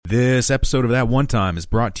This episode of That One Time is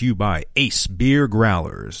brought to you by Ace Beer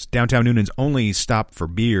Growlers, downtown Noonan's only stop for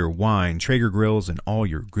beer, wine, Traeger grills, and all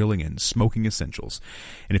your grilling and smoking essentials.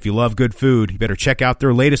 And if you love good food, you better check out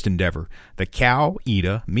their latest endeavor, the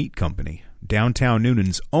Cow-Eda Meat Company, downtown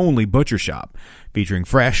Noonan's only butcher shop, featuring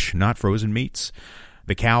fresh, not frozen meats.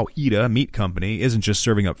 The Cow-Eda Meat Company isn't just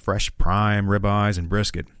serving up fresh prime, ribeyes, and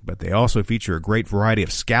brisket, but they also feature a great variety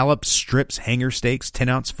of scallops, strips, hanger steaks,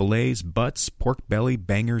 10-ounce fillets, butts, pork belly,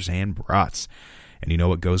 bangers, and brats. And you know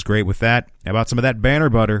what goes great with that? How about some of that banner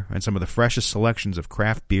butter and some of the freshest selections of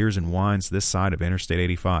craft beers and wines this side of Interstate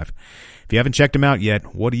 85? If you haven't checked them out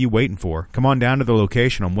yet, what are you waiting for? Come on down to the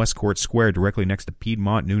location on West Court Square directly next to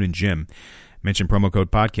Piedmont Noonan Gym. Mention promo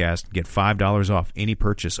code podcast, get $5 off any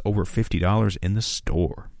purchase over $50 in the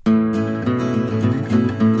store.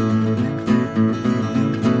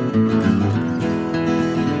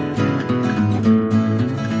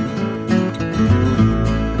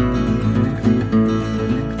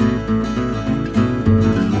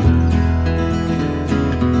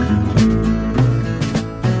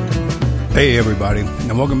 Hey everybody,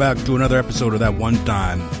 and welcome back to another episode of That One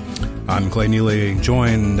Time. I'm Clay Neely,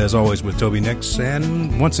 joined as always with Toby Nix,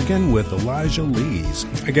 and once again with Elijah Lees.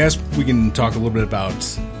 I guess we can talk a little bit about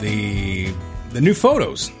the new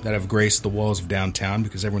photos that have graced the walls of downtown,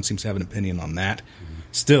 because everyone seems to have an opinion on that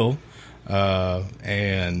still.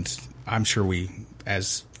 And I'm sure we,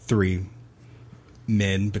 as three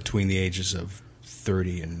men between the ages of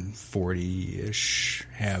 30 and 40-ish,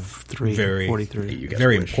 have very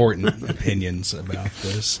important opinions about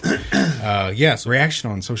this. Yes,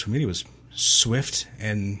 reaction on social media was swift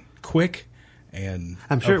and quick, and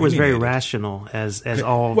I'm sure it was very rational as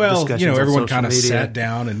all discussions. Everyone kind of sat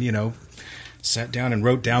down and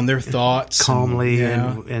wrote down their thoughts calmly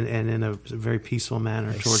and in a very peaceful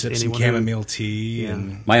manner towards anyone. Some chamomile tea. Yeah.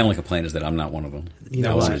 And my only complaint is that I'm not one of them.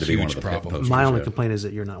 That was a huge problem. My only complaint is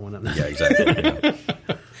that you're not one of them. Yeah, exactly. Yeah.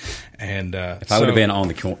 And if I would have been on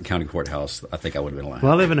the county courthouse, I think I would have been alive.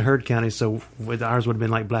 Well, I live in Heard County, so ours would have been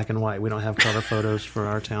like black and white. We don't have color photos for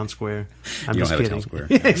our town square. I'm you just don't kidding. have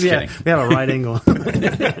a town square. We have a right angle.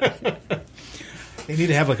 They need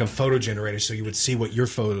to have like a photo generator so you would see what your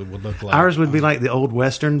photo would look like. Ours would be like the old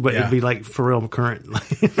Western, but it'd be like for real current.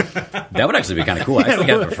 That would actually be kind of cool. I think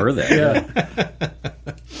I'd prefer that. Yeah.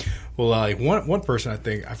 Well, one person,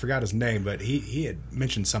 I forgot his name, but he had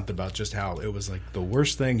mentioned something about just how it was like the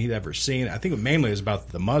worst thing he'd ever seen. I think it mainly was about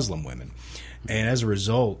the Muslim women. And as a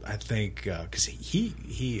result, I think, because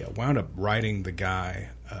he wound up writing the guy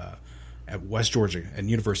at West Georgia, and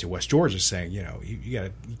University of West Georgia, saying, you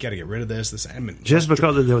got to get rid of this. Just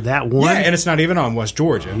because of that one? Yeah, and it's not even on West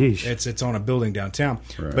Georgia. Yeesh. It's on a building downtown.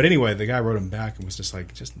 Right. But anyway, the guy wrote him back and was just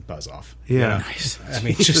like, just buzz off. Yeah. Nice. I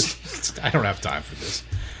mean, I don't have time for this.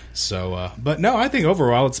 So, but no, I think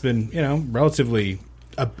overall it's been, relatively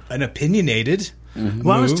an opinionated move.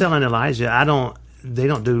 Well, I was telling Elijah, they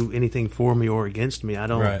don't do anything for me or against me. I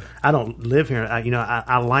don't live here.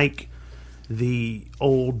 I like the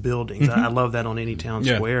old buildings. Mm-hmm. I love that on any town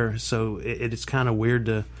square. So it's kind of weird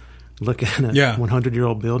to look at a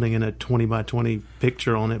 100-year-old building and a 20 by 20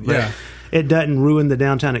 picture on it. But it doesn't ruin the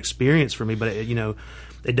downtown experience for me. But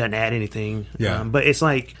it doesn't add anything. Yeah. But it's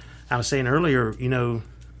like I was saying earlier.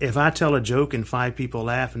 If I tell a joke and 5 people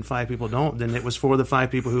laugh and 5 people don't, then it was for the 5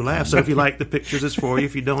 people who laugh. So if you like the pictures, it's for you.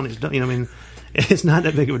 If you don't, it's don't. It's not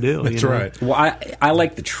that big of a deal. That's right. Well, I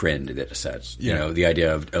like the trend that it sets. The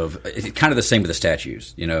idea of it's kind of the same with the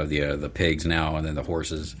statues. The pigs now and then the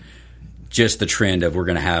horses. Just the trend of we're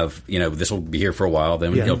going to have, this will be here for a while,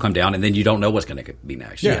 then it'll come down, and then you don't know what's going to be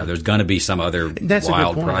next. Yeah. There's going to be some other That's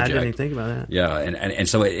wild a good point. project. I didn't even think about that. Yeah, and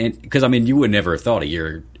so because you would never have thought a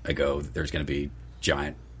year ago there's going to be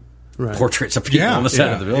giant portraits of people on the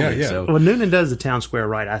side of the building. Yeah. So. Well, Noonan does the town square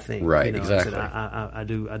right, I think. Right, exactly. I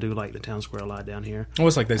do like the town square a lot down here. Well,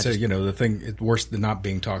 it's like they say, the thing it's worse than not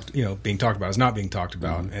being talked about is not being talked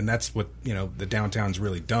about, and that's what the downtown's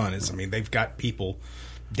really done. Is they've got people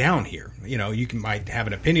down here. You might have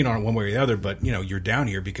an opinion on it one way or the other, but you're down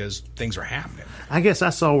here because things are happening. I guess I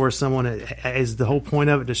saw where someone is the whole point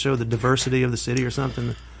of it to show the diversity of the city or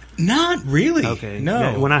something. Not really. Okay.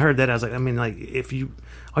 No. When I heard that, I was like, if you.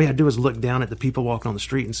 All you have to do is look down at the people walking on the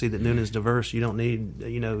street and see that Noonan's diverse. You don't need,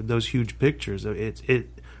 those huge pictures.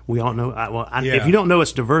 We all know. If you don't know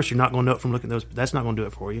it's diverse, you're not going to know it from looking at those. That's not going to do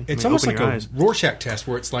it for you. It's almost like a Rorschach test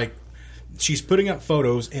where it's like she's putting up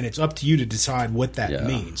photos and it's up to you to decide what that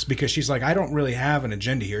means. Because she's like, I don't really have an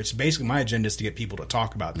agenda here. It's basically my agenda is to get people to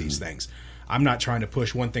talk about these things. I'm not trying to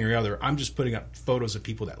push one thing or the other. I'm just putting up photos of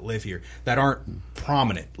people that live here that aren't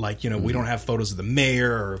prominent. We don't have photos of the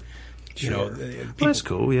mayor or. People, well, that's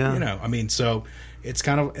cool, yeah. So it's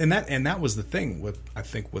kind of and that was the thing with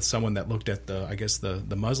someone that looked at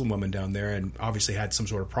the Muslim woman down there and obviously had some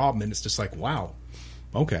sort of problem, and it's just like, wow,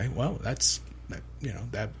 okay, well that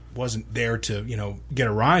wasn't there to get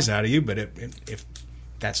a rise out of you, but if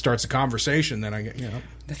that starts a conversation, then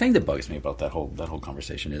the thing that bugs me about that whole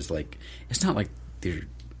conversation is like, it's not like they're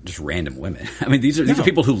just random women. I mean, these are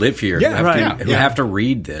people who live here, who have to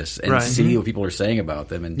read this and see what people are saying about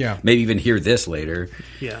them, and maybe even hear this later.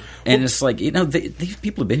 Yeah, and it's like these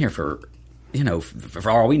people have been here for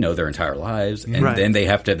for all we know their entire lives, and then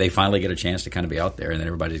they finally get a chance to kind of be out there, and then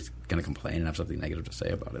everybody's going to complain and have something negative to say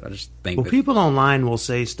about it. I just think people online will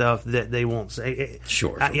say stuff that they won't say.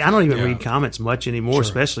 Sure. I don't even read comments much anymore,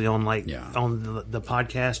 especially on on the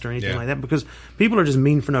podcast or anything like that, because people are just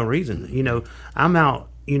mean for no reason. I'm out.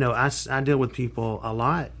 I deal with people a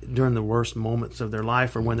lot during the worst moments of their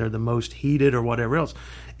life or when they're the most heated or whatever else.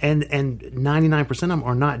 And 99% of them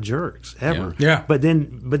are not jerks ever. Yeah. But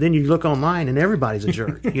then you look online and everybody's a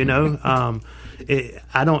jerk,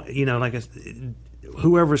 I don't,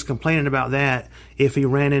 whoever's complaining about that, if he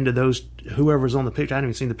ran into whoever's on the picture, I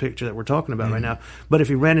haven't even seen the picture that we're talking about right now, but if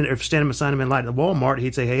he ran in, if standing beside him in light at Walmart,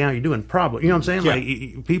 he'd say, hey, how you doing? Probably. You know what I'm saying?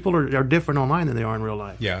 Yeah. Like, people are different online than they are in real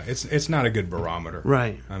life. Yeah, it's not a good barometer.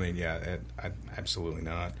 Right. I mean, absolutely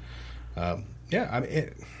not. How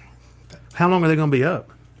long are they going to be up?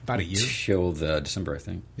 About a year. Till December, I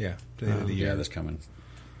think. Yeah, to the end of the year. Yeah, that's coming.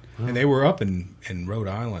 And they were up in Rhode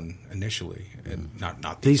Island initially, and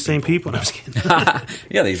not these same people. No, I'm just kidding.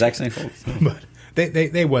 Yeah, the exact same folks. But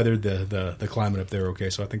they weathered the climate up there okay,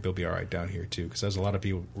 so I think they'll be all right down here too. Because there's a lot of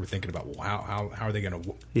people were thinking about, well, how are they going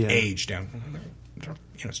to age down?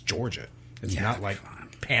 It's Georgia. It's not like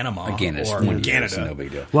Panama again, or Canada. It's no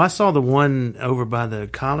big deal. Well, I saw the one over by the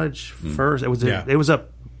college first. It was up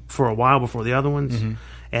for a while before the other ones. Mm-hmm.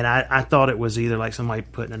 And I thought it was either like somebody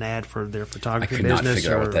putting an ad for their photography business. I could not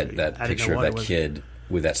figure out what that picture of that kid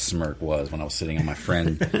with that smirk was when I was sitting on my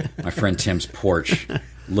friend Tim's porch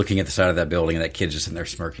looking at the side of that building, and that kid just sitting there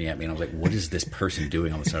smirking at me. And I was like, what is this person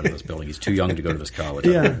doing on the side of this building? He's too young to go to this college.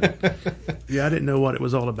 Yeah. I didn't know what it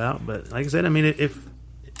was all about. But like I said, I mean, if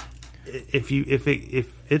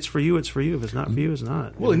it's for you, it's for you. If it's not for you, it's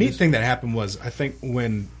not. Well, the neat thing that happened was, I think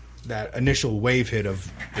when that initial wave hit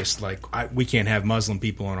of this, we can't have Muslim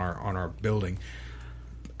people on our building,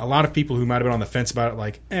 a lot of people who might have been on the fence about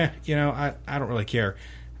it, I don't really care.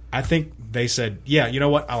 I think they said, yeah, you know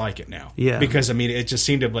what, I like it now. Yeah. Because, I mean, it just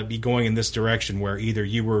seemed to be going in this direction where either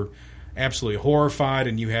you were absolutely horrified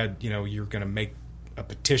and you had, you're going to make a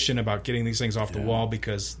petition about getting these things off the wall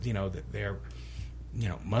because, they're,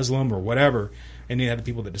 Muslim or whatever. And you had the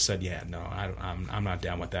people that just said, yeah, no, I'm not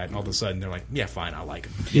down with that. And all of a sudden they're like, yeah, fine, I like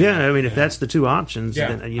them. Yeah, I mean, if that's the two options,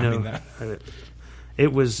 then,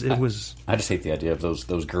 it was. I just hate the idea of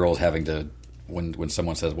those girls having to, when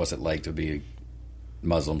someone says, what's it like to be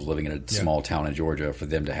Muslims living in a small town in Georgia, for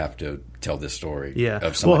them to have to tell this story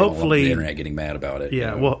of somebody on the internet getting mad about it.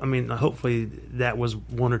 Yeah, well, I mean, hopefully that was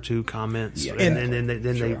one or two comments, and then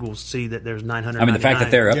they will see that there's 900. I mean, the fact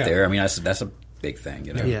that they're up there, I mean, that's a big thing,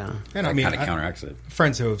 Yeah, and I mean, kind of counteracts it.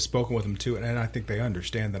 Friends who have spoken with them too, and I think they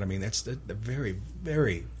understand that. I mean, that's the very,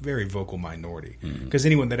 very, very vocal minority, because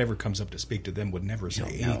anyone that ever comes up to speak to them would never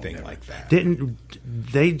say anything like that. Didn't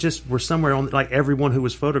they just were somewhere on, like, everyone who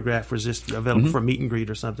was photographed was just available for a meet and greet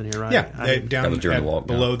or something here, right? Yeah, down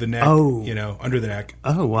below the neck, under the neck.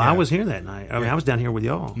 Oh, well, I was here that night. I mean, I was down here with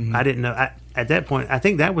y'all. I didn't know. At that point, I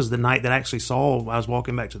think that was the night that I actually saw. I was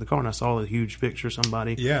walking back to the car and I saw a huge picture of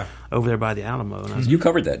somebody over there by the Alamo. And you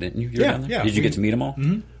covered that, didn't you? You were down there? Yeah. Did you get to meet them all?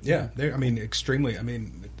 Mm-hmm. Yeah, I mean, extremely. I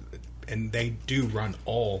mean, and they do run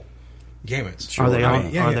all gamuts. Sure.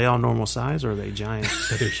 Are they all normal size, or are they giant?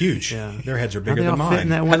 They're huge. Yeah. Their heads are bigger than mine. Fit in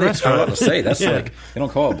that one I was about to say that's like they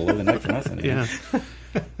don't call it below the neck for nothing. Yeah.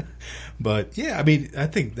 But I mean, I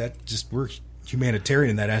think that just we're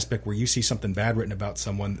humanitarian in that aspect, where you see something bad written about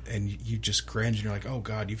someone and you just cringe and you're like, oh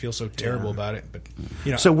God, you feel so terrible about it. But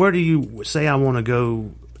so where do you say I want to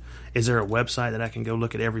go? Is there a website that I can go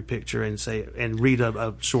look at every picture and read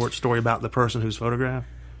a short story about the person who's photographed?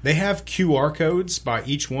 They have QR codes by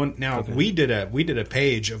each one. Now we did a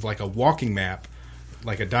page of like a walking map,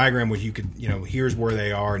 like a diagram where you could, here's where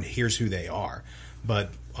they are and here's who they are.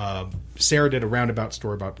 But Sarah did a roundabout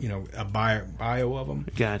story about a bio of them.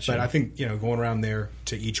 Gotcha. But I think going around there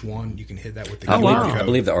to each one, you can hit that with the QR code. I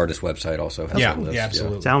believe the artist website also has a list. Yeah,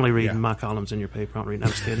 absolutely. I only read my columns in your paper. I'm reading.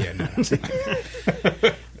 I'm just kidding.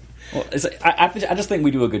 No. Well, I just think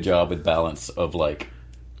we do a good job with balance of like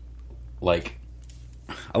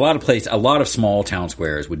a lot of small town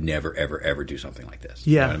squares would never ever do something like this.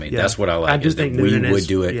 Yeah, you know what I mean, that's what I like. I do think Newnan we would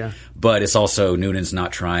do it, but it's also Noonan's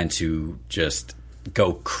not trying to just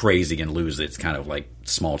go crazy and lose its kind of like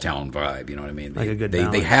small town vibe. You know what I mean? Like a good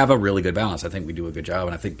balance. They have a really good balance. I think we do a good job,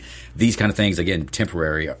 and I think these kind of things, again,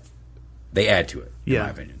 temporary, they add to it. In my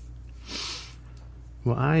opinion.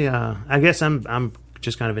 Well, I guess I'm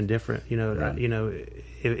just kind of indifferent. You know, right. You know,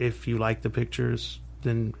 if you like the pictures,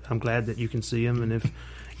 then I'm glad that you can see them, and if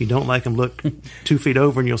you don't like them, look 2 feet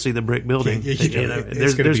over and you'll see the brick building. You know,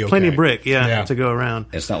 there's plenty of brick, to go around.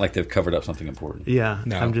 It's not like they've covered up something important. Yeah,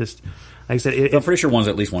 no. I'm just, like I said, I'm pretty sure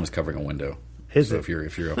at least one is covering a window. So if you're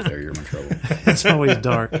up there, you're in trouble. It's always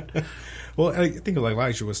dark. Well, I think like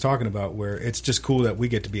Elijah was talking about, where it's just cool that we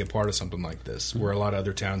get to be a part of something like this, where a lot of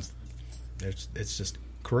other towns, it's just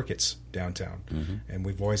crickets downtown, and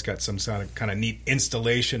we've always got some kind of neat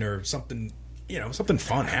installation or something. You know, something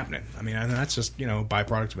fun happening. I mean, and that's just,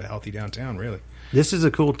 byproduct of a healthy downtown, really. This is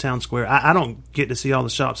a cool town square. I don't get to see all the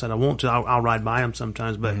shops that I want to. I'll ride by them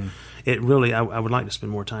sometimes, but it really, I would like to spend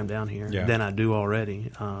more time down here than I do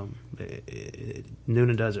already.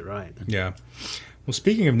 Noonan does it right. Yeah. Well,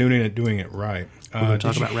 speaking of Noonan doing it right. We're going to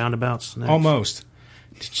talk about roundabouts next. Almost.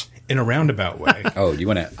 In a roundabout way. Oh, you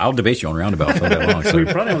want to? I'll debate you on roundabouts all day long. So we're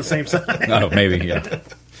probably on the same side. Oh, maybe, yeah.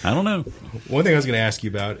 I don't know. One thing I was going to ask you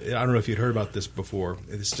about, I don't know if you'd heard about this before.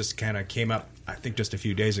 This just kind of came up, I think, just a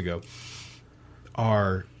few days ago.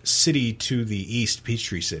 Our city to the east,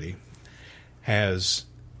 Peachtree City, has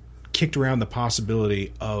kicked around the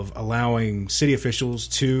possibility of allowing city officials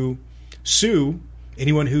to sue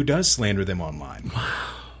anyone who does slander them online. Wow.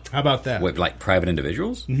 How about that? What, like private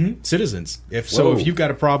individuals? Mm-hmm. Citizens. If you've got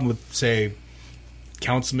a problem with, say,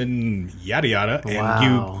 Councilman yada yada,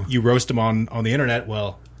 and you roast them on the internet,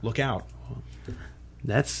 well, look out.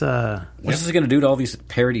 That's what's this going to do to all these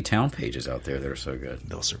parody town pages out there that are so good?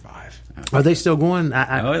 They'll survive. Okay. Are they still going?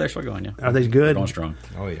 Oh, they're still going. Yeah. Are they good? They're going strong.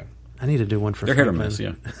 Oh yeah. I need to do one for. They're Franklin. hit or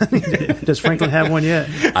miss. Yeah. Does Franklin have one yet?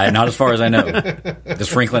 Not as far as I know. Does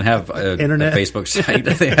Franklin have a Facebook site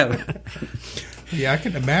that they have? Yeah, I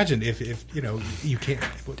can imagine if you can't.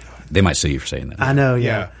 They might sue you for saying that. I know.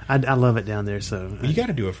 Yeah. I love it down there. So you got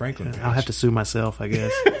to do a Franklin page. I'll have to sue myself, I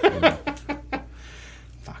guess.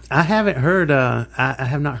 I haven't heard. I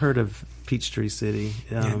have not heard of Peachtree City.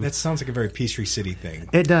 Yeah, that sounds like a very Peachtree City thing.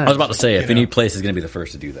 It does. I was about to say, if any place is going to be the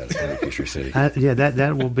first to do that, it's going to be Peachtree City.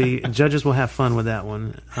 That will be. Judges will have fun with that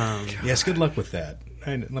one. Yes, good luck with that.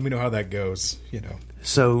 And let me know how that goes.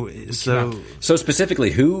 So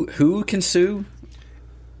specifically, who can sue?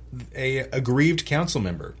 A aggrieved council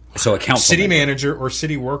member. So a council city manager or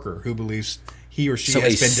city worker who believes he or she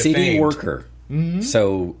has been defamed. City worker. Mm-hmm.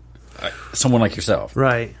 So someone like yourself,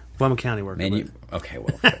 right? Well, I'm a county worker. Okay,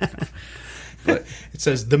 well. But it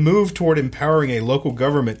says the move toward empowering a local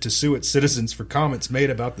government to sue its citizens for comments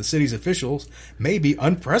made about the city's officials may be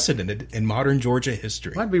unprecedented in modern Georgia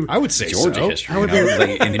history. I would say Georgia history.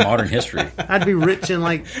 In modern history. I'd be rich in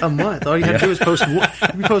like a month. All you have to do is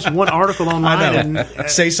post one article online and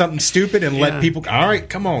say something stupid and let people. All right,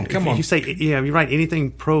 come on. You say you write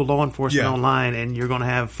anything pro law enforcement online, and you're going to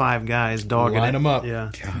have 5 guys dogging line them up.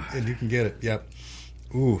 Yeah, and you can get it. Yep.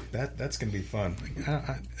 Ooh, that's gonna be fun.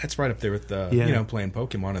 That's right up there with playing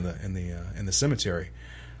Pokemon in the cemetery.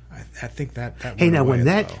 I think that. Hey, now when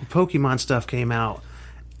that Pokemon stuff came out,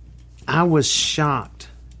 I was shocked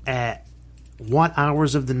at what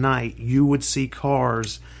hours of the night you would see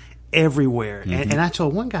cars everywhere. Mm-hmm. And I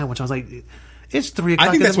told one guy once, I was like, "It's 3 o'clock."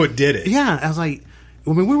 I think that's what did it. Yeah, I was like, I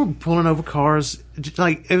mean, we were pulling over cars,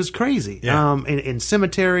 like it was crazy. Yeah. In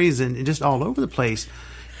cemeteries and just all over the place.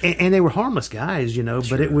 And they were harmless guys,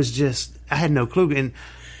 but it was just, I had no clue. And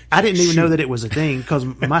I didn't even know that it was a thing because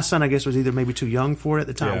my son, I guess, was either maybe too young for it at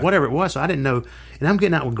the time, whatever it was. So I didn't know. And I'm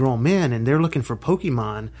getting out with grown men and they're looking for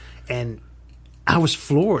Pokemon. And I was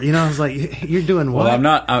floored. I was like, you're doing what? Well, I'm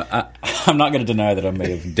not going to deny that I may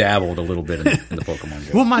have dabbled a little bit in the Pokemon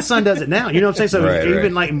game. Well, my son does it now. You know what I'm saying? So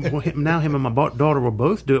even right. like now him and my daughter will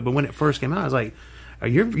both do it. But when it first came out, I was like,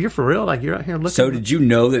 You're for real? Like you're out here looking. So did you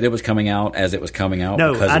know that it was coming out as it was coming out?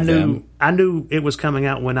 No, because I of knew. them? I knew it was coming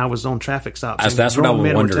out when I was on traffic stops. That's what I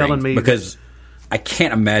was wondering because I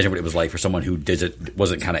can't imagine what it was like for someone who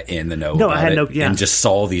wasn't kind of in the know. No, I had no. Yeah. And just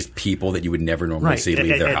saw these people that you would never normally see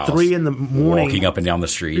leave their house at 3 in the morning, walking up and down the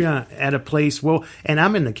street. Yeah, at a place. Well, and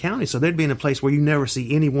I'm in the county, so they'd be in a place where you never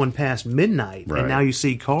see anyone past midnight, right. And now you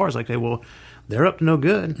see cars like they're up to no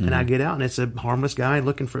good. Mm-hmm. And I get out, and it's a harmless guy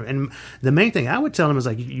looking for. And the main thing I would tell him is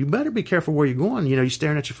like, you better be careful where you're going. You're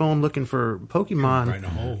staring at your phone looking for Pokemon. Right in a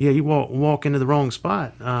hole. Yeah, you walk into the wrong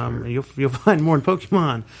spot. Sure. You'll find more than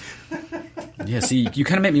Pokemon. Yeah, see, you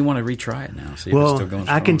kind of make me want to retry it now. See if it's still going strong.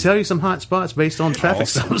 I can tell you some hot spots based on traffic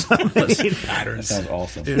stops. That sounds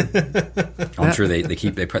awesome. Yeah. I'm sure they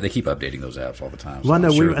keep updating those apps all the time. So well, no,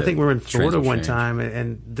 I think we were in Florida one time,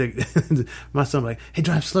 and my son was like, "Hey,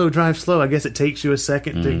 drive slow, drive slow." I guess it takes you a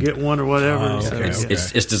second to get one or whatever. Oh, okay. So,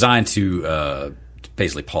 it's designed to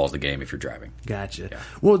basically pause the game if you're driving. Gotcha. Yeah.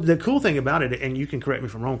 Well, the cool thing about it, and you can correct me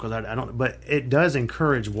if I'm wrong because I don't, but it does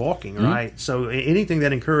encourage walking, right? So anything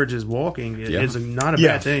that encourages walking is not a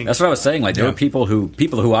bad thing. That's what I was saying. Like there were people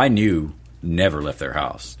who I knew never left their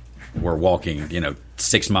house were walking,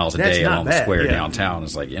 6 miles a day along the square downtown.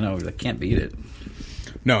 It's like, they can't beat it.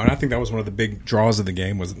 No, and I think that was one of the big draws of the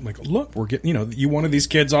game was like, look, we're getting, you wanted these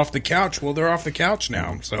kids off the couch. Well, they're off the couch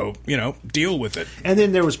now. So, deal with it. And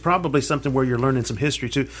then there was probably something where you're learning some history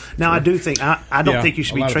too. Now, I do think, I don't think you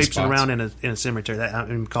should be traipsing around in a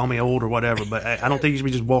cemetery. Call me old or whatever, but I don't think you should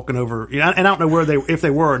be just walking over. And I don't know if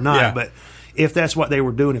they were or not, but if that's what they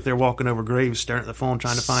were doing, if they're walking over graves, staring at the phone,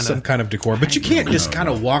 trying to find some kind of decor. But you can't just kind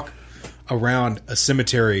of walk around a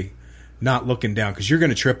cemetery not looking down because you're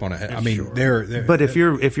going to trip on it. I mean, they're but if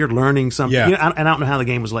you're learning something, and I don't know how the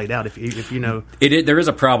game was laid out. If you know, there is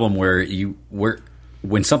a problem where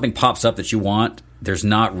when something pops up that you want, there's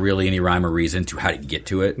not really any rhyme or reason to how to get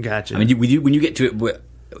to it. Gotcha. I mean, when you get to it,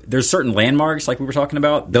 there's certain landmarks like we were talking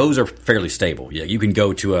about. Those are fairly stable. Yeah, you can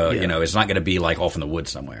go to it's not going to be like off in the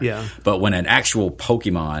woods somewhere. Yeah. But when an actual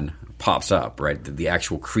Pokemon pops up, right, the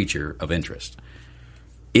actual creature of interest,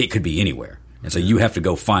 it could be anywhere. And so you have to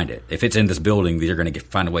go find it. If it's in this building, you're going to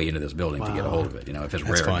find a way into this building to get a hold of it. If it's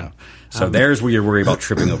rare enough. So there's where you're worried about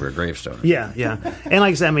tripping over a gravestone. Yeah. And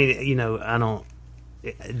like I said, I mean, I don't.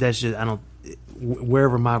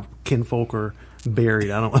 Wherever my kinfolk are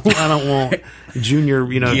buried, I don't want Junior,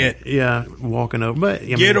 walking over. But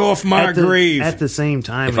get off my grave. At the same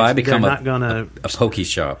time, if I become not gonna a pokey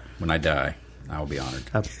shop when I die, I will be honored.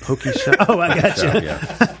 A pokey shop. Oh, I got you.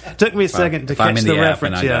 Took me a second to catch the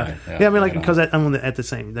reference. I mean, because I'm at the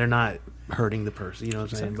same. They're not hurting the person. You know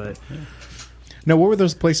what I'm saying? But now, what were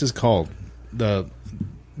those places called? That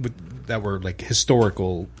were like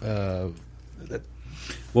historical.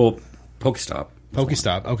 Pokestop.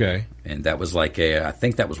 Pokestop. Okay. And that was like I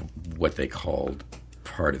think that was what they called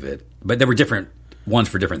part of it. But there were different ones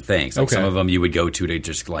for different things. Like some of them you would go to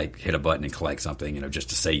just like hit a button and collect something, just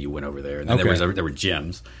to say you went over there. And then there were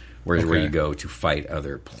gyms, where you go to fight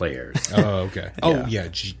other players. Oh, okay. Oh, yeah,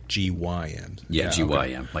 GYM. Yeah,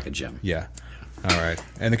 GYM, like a gym. Yeah. All right.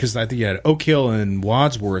 And because I think you had Oak Hill and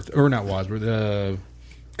Wadsworth, or not Wadsworth,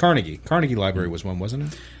 Carnegie. Carnegie Library was one,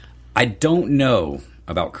 wasn't it? I don't know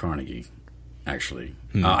about Carnegie, actually.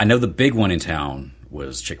 I know the big one in town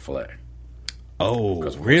was Chick-fil-A. Oh,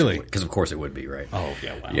 really? Because of course it would be, right? Oh,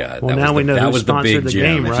 yeah, wow. Yeah, well, now we know that was the big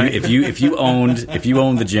gym. Right? If you owned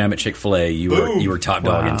the gym at Chick-fil-A, you were top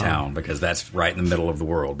dog in town because that's right in the middle of the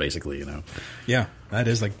world, basically. Yeah, that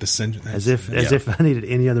is like the center. As if I needed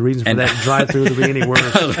any other reason for that drive-through to be any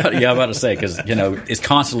worse. I'm about to say because it's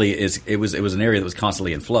constantly it was an area that was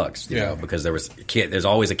constantly in flux. Because there's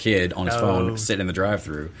always a kid on his phone sitting in the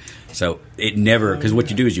drive-through. So it never because what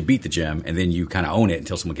you do is you beat the gym and then you kind of own it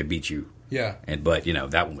until someone can beat you. Yeah. But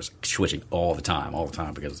that one was switching all the time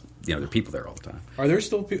because there are people there all the time. Are there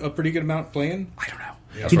still a pretty good amount playing? I don't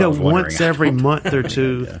know. Once every month or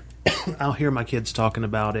two, I'll hear my kids talking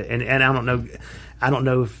about it, and I don't know. I don't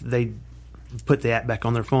know if they put the app back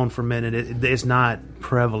on their phone for a minute. It's not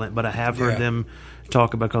prevalent, but I have heard them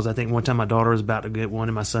talk about because I think one time my daughter was about to get one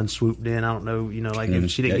and my son swooped in. I don't know, if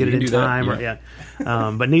she didn't get it in time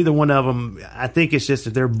but neither one of them. I think it's just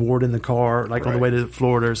if they're bored in the car, like on the way to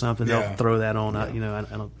Florida or something, they'll throw that on. I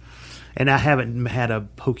don't. And I haven't had a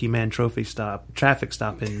Pokemon traffic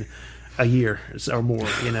stop in a year or more.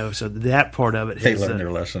 So that part of it. They learned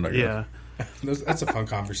their lesson. Yeah, that's a fun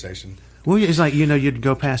conversation. Well, it's like, you'd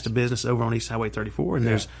go past a business over on East Highway 34, and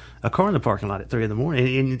there's a car in the parking lot at 3 in the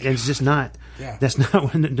morning, and it's just not, that's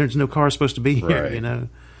not when there's no car supposed to be here,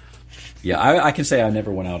 Yeah, I can say I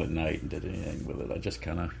never went out at night and did anything with it. I just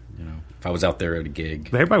kind of, if I was out there at a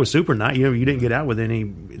gig. But everybody was super nice. You didn't get out with any...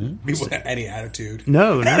 People had any attitude.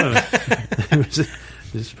 No. It was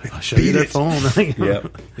just I'll show you their phone.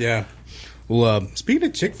 Yeah. Well, speaking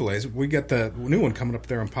of Chick-fil-A's, we got the new one coming up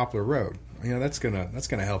there on Poplar Road. That's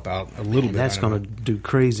gonna help out a little bit. That's gonna do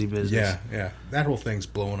crazy business. Yeah. That whole thing's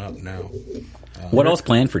blowing up now. What else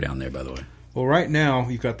planned for down there, by the way? Well, right now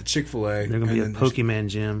you've got the Chick-fil-A. There's gonna be a Pokemon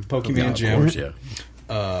gym. Pokemon gym.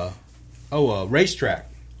 Of course, a racetrack.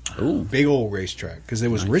 Ooh, big old racetrack because it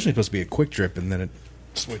was originally supposed to be a quick trip, and then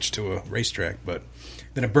switch to a racetrack, but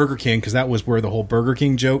then a Burger King, because that was where the whole Burger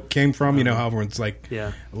King joke came from. You know how everyone's like,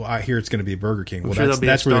 well, I hear it's going to be a Burger King. Well,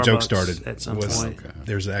 that's where the joke started. At some point.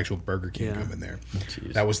 There's an actual Burger King coming there.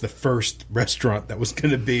 Jeez. That was the first restaurant that was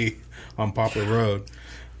going to be on Poplar Road.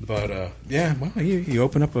 But, well, you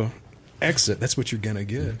open up a exit, that's what you're going to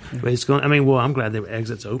get. But it's going. I mean, well, I'm glad the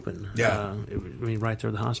exit's open. Yeah. Right there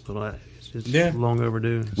at the hospital. It's long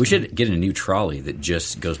overdue. We should get a new trolley that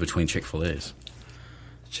just goes between Chick-fil-A's.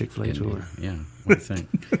 Chick-fil-A tour. Yeah. What do you think?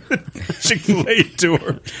 Chick-fil-A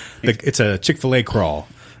tour. It's a Chick-fil-A crawl.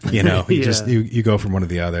 You know, you go from one to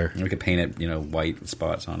the other. We could paint it, white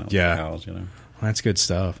spots on it. Yeah. Cows, Well, that's good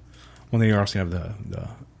stuff. Well, then you're also going to have the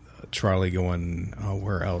trolley going,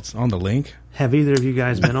 where else? On the Link. Have either of you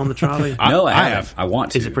guys been on the trolley? No, I have. I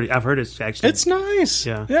want to. Is it pretty? I've heard it's actually. It's nice.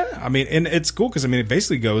 Yeah. Yeah. I mean, and it's cool because, it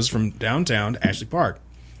basically goes from downtown to Ashley Park.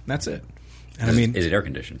 That's it. And is it air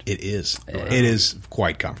conditioned? It is. It is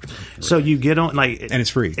quite comfortable. So you get on, and it's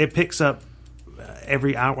free. It picks up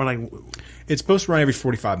every hour, It's supposed to run every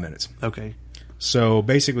 45 minutes. Okay. So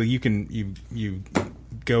basically, you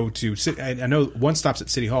go to. I know one stops at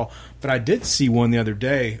City Hall, but I did see one the other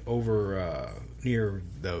day over near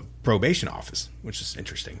the probation office, which is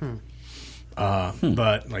interesting.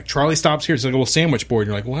 But trolley stops here. It's like a little sandwich board. And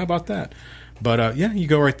you're like, well, how about that? But you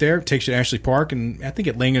go right there. It takes you to Ashley Park, and I think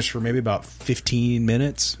it lingers for maybe about 15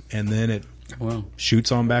 minutes, and then it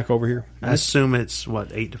shoots on back over here. I assume it's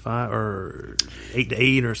 8 to 5 or 8 to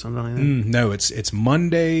 8 or something like that. No, it's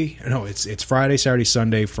Monday. No, it's Friday, Saturday,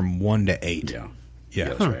 Sunday from 1 to 8. Yeah,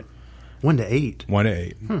 that's right. 1 to 8. 1 to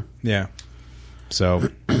 8. Yeah. So,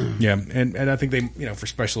 and I think they, for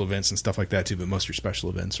special events and stuff like that too. But most of your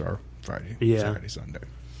special events are Friday, Saturday, Sunday.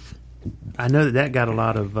 I know that got a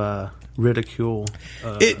lot of ridicule.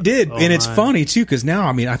 It did, online. And it's funny too because now,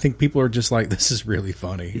 I think people are just like, "This is really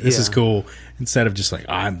funny. This is cool." Instead of just like,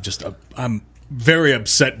 "I'm very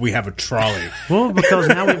upset we have a trolley." Well, because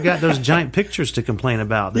now we've got those giant pictures to complain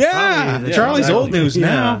about. The trolley's old news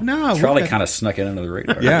now. No, trolley kind of snuck it under the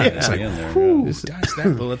radar. Yeah, it's like, dodge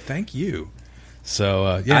that bullet. Thank you. So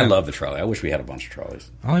I love the trolley. I wish we had a bunch of trolleys.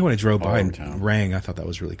 Only when I drove by and rang, I thought that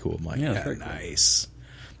was really cool. I'm like, nice. Cool.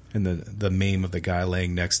 And the meme of the guy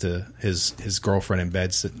laying next to his girlfriend in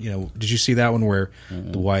bed. Did you see that one where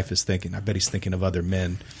the wife is thinking? I bet he's thinking of other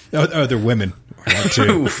men, other women,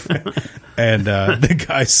 too. And the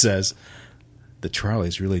guy says, "The trolley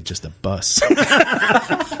is really just a bus."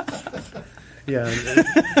 Yeah,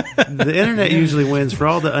 the internet usually wins for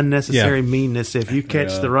all the unnecessary meanness. If you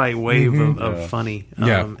catch the right wave of funny,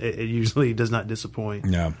 it usually does not disappoint.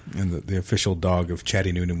 Yeah, and the official dog of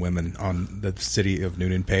Chatty Noonan Women on the City of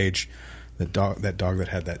Noonan page, that dog that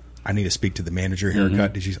had that "I need to speak to the manager"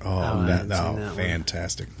 haircut. Did you? That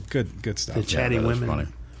fantastic, good stuff. The Chatty Women.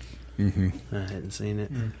 Funny. I hadn't seen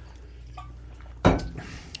it.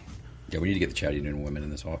 Yeah, we need to get the Chatty Noonan Women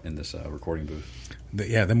in this recording booth.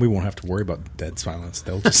 Then we won't have to worry about dead silence.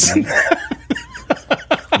 They'll just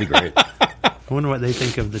that'd be great. I wonder what they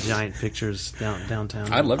think of the giant pictures downtown.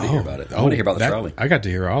 I'd love to hear about it. I want to hear about the trolley. I got to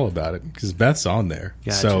hear all about it because Beth's on there.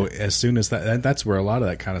 Gotcha. So as soon as that's where a lot of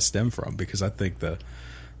that kind of stemmed from, because I think the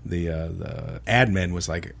admin was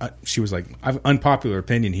like, she was like, "I have unpopular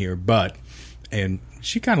opinion here, and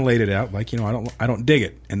she kind of laid it out like, I don't dig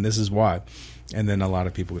it, and this is why. And then a lot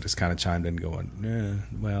of people just kind of chimed in, going,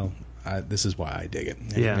 this is why I dig it.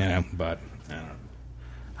 But I don't know.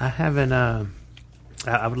 I haven't.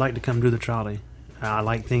 I would like to come do the trolley. I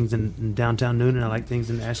like things in downtown Noonan. I like things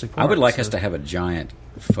in Ashley Park. I would like us to have a giant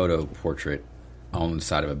photo portrait on the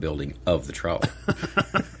side of a building of the trolley.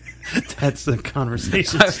 That's the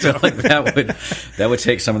conversation. I feel like that would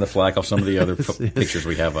take some of the flack off some of the other pictures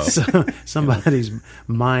we have up. So, somebody's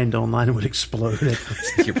mind online would explode.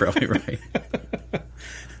 You're probably right.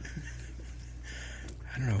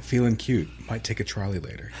 I don't know. Feeling cute. Might take a trolley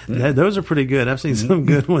later. Those are pretty good. I've seen some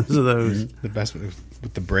good ones of those. The best one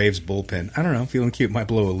with the Braves bullpen. I don't know. Feeling cute. Might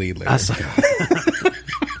blow a lead later.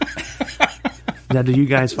 Now, do you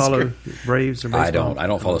guys follow Braves or baseball? I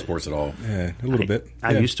don't follow sports at all. Yeah, a little bit.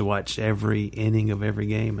 I used to watch every inning of every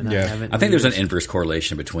game, and I haven't. I think there's an inverse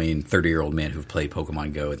correlation between 30-year-old men who've played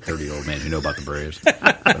Pokemon Go and 30-year-old men who know about the Braves.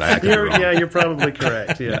 But you're probably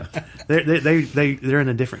correct. Yeah, they're in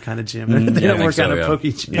a different kind of gym. They don't work out a Poke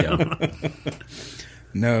gym. Yeah.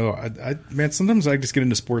 No, man. Sometimes I just get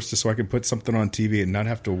into sports just so I can put something on TV and not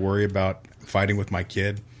have to worry about fighting with my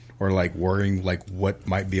kid. Or worrying what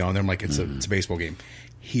might be on there. I'm like, it's a baseball game.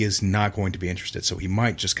 He is not going to be interested, so he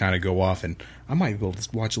might just kind of go off, and I might be able to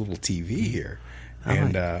watch a little TV here.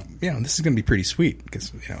 And this is going to be pretty sweet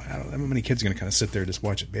because I don't know how many kids are going to kind of sit there and just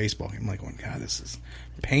watch a baseball game. I'm like, going, God, this is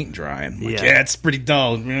paint drying. I'm like, yeah, it's pretty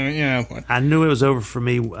dull. I knew it was over for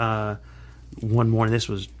me one morning. This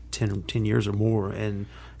was 10 years or more, and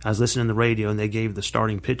I was listening to the radio, and they gave the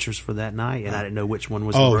starting pitchers for that night, and I didn't know which one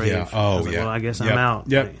was the Brave. Yeah. Well, I guess I'm out.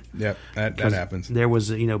 Yep. That happens. There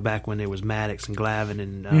was, back when there was Maddox and Glavine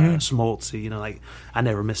and Smoltz, I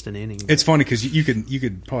never missed an inning. It's funny because you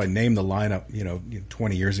could probably name the lineup,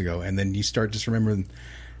 20 years ago, and then you start just remembering.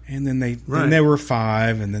 And then they were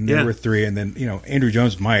 5, and then they were 3, and then Andrew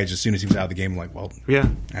Jones was my age. As soon as he was out of the game, I'm like, well, yeah.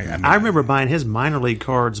 I remember buying his minor league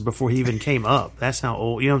cards before he even came up. That's how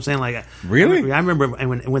old. You know what I'm saying? Like, really? I remember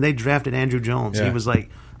when they drafted Andrew Jones, he was like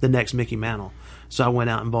the next Mickey Mantle. So I went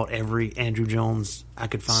out and bought every Andrew Jones I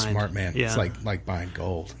could find. Smart man. Yeah. It's like buying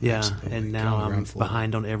gold. Yeah, absolutely. And now I'm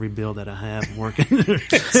behind on every bill that I have working.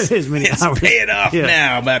 As many it's hours. paying off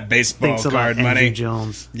now. That baseball Thanks card a lot, money. Andrew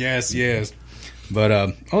Jones. Yes.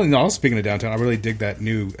 But speaking of downtown, I really dig that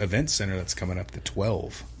new event center that's coming up, the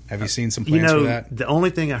 12. Have you seen some plans for that? The only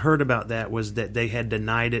thing I heard about that was that they had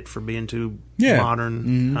denied it for being too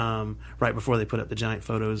modern right before they put up the giant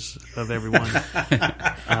photos of everyone.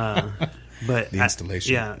 But the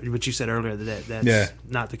installation. But you said earlier that's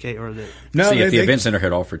not the case. Or that no, see, if the event center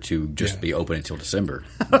had offered to just be open until December,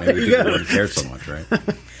 maybe people wouldn't care so much, right?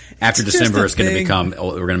 After December, it's going to become. We're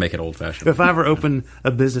going to make it old fashioned. If I ever open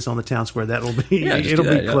a business on the town square, that'll be it'll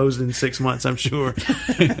be closed in 6 months, I'm sure.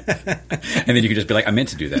 And then you can just be like, I meant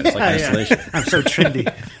to do that. It's like installation. I'm so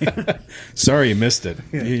trendy. Sorry you missed it.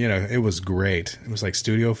 Yeah. It was great. It was like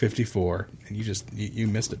Studio 54, and you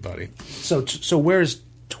missed it, buddy. So where's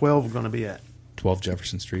 12 going to be at? 12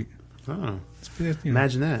 Jefferson Street. Oh,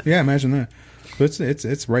 imagine that. Yeah, imagine that. But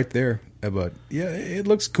it's right there. But it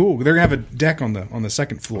looks cool. They're gonna have a deck on the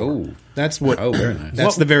second floor. Oh, that's what. Oh, very nice.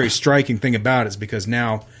 That's the very striking thing about it, is because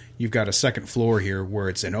now you've got a second floor here where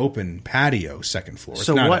it's an open patio second floor. It's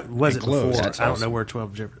so not what was it before? That's I don't awesome. know where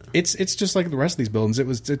 12 Jefferson. It's just like the rest of these buildings.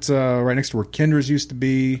 It's right next to where Kendra's used to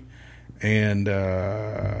be, and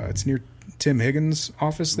it's near Tim Higgins'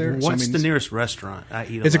 office there. What's the nearest restaurant?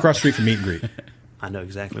 It's across the street from Meet and Greet. I know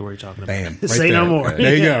exactly where you're talking about. Bam! Right Say there. no more.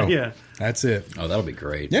 There you go. Yeah, that's it. Oh, that'll be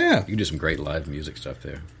great. Yeah, you can do some great live music stuff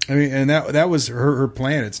there. I mean, and that was her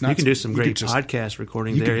plan. It's not. You can do some great podcast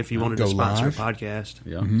recording there if you wanted to sponsor a podcast.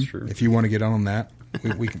 Yeah, that's true. If you want to get on that,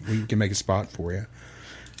 we can make a spot for you.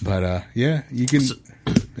 But you can.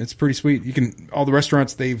 It's pretty sweet. You can all the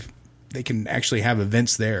restaurants they can actually have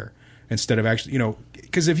events there instead of actually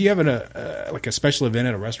because if you have like a special event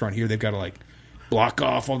at a restaurant here, they've got to block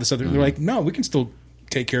off all this other. They're like, no, we can still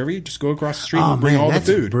take care of you. Just go across the street and bring all the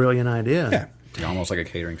food. A brilliant idea. Yeah, almost like a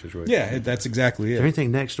catering situation. Yeah, that's exactly it. Is there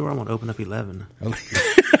anything next door? I want to open up 11.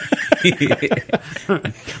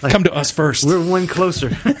 Come to us first. We're one closer.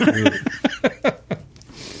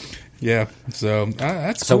 Yeah, so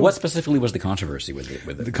that's so. Cool. What specifically was the controversy with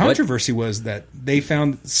it? The controversy was that they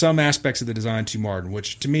found some aspects of the design too modern,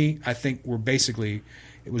 which to me I think were basically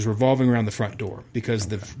it was revolving around the front door because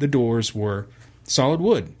the doors were solid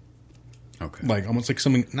wood. Okay, almost like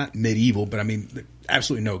something not medieval, but I mean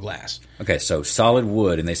absolutely no glass. Okay, so solid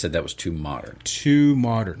wood, and they said that was too modern. Too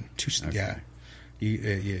modern. Yeah.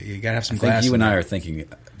 You got to have some glass. I think you and I are thinking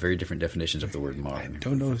very different definitions of the word modern. I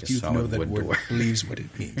don't know if you know that word believes what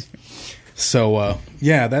it means. So,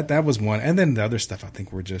 that was one. And then the other stuff I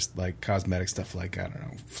think were just like cosmetic stuff like, I don't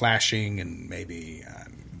know, flashing and maybe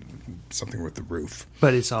something with the roof.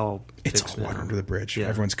 But it's all water under the bridge. Yeah.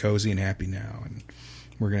 Everyone's cozy and happy now. And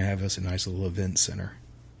we're going to have us a nice little event center.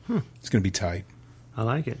 It's going to be tight. I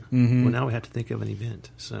like it. Mm-hmm. Well, now we have to think of an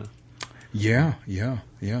event. So, yeah.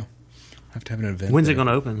 Have to have an event. When's it going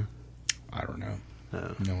to open? I don't know.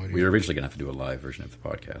 No idea. We were originally going to have to do a live version of the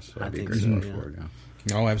podcast. So that'd be a great spot for it.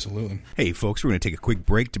 Yeah. Oh, absolutely. Hey, folks, we're going to take a quick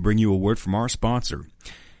break to bring you a word from our sponsor.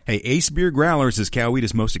 Hey, Ace Beer Growlers is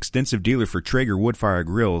Coweta's most extensive dealer for Traeger wood-fire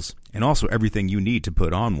grills and also everything you need to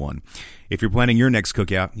put on one. If you're planning your next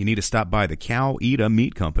cookout, you need to stop by the Coweta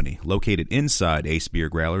Meat Company, located inside Ace Beer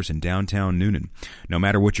Growlers in downtown Noonan. No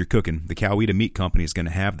matter what you're cooking, the Coweta Meat Company is going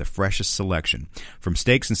to have the freshest selection. From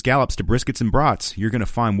steaks and scallops to briskets and brats, you're going to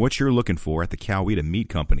find what you're looking for at the Coweta Meat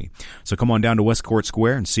Company. So come on down to Westcourt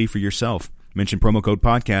Square and see for yourself. Mention promo code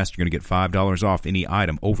podcast, you're going to get $5 off any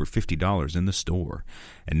item over $50 in the store.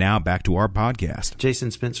 And now back to our podcast.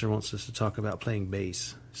 Jason Spencer wants us to talk about playing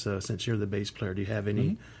bass. So since you're the bass player, do you have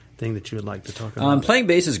anything that you would like to talk about? Playing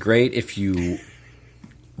bass is great if you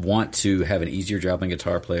want to have an easier job than a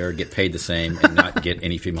guitar player, get paid the same, and not get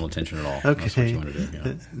any female attention at all. Okay. That's what you want to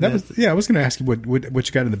do. Yeah. I was going to ask you what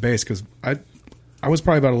you got in the bass because I was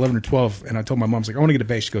probably about 11 or 12, and I told my mom, I was like, I want to get a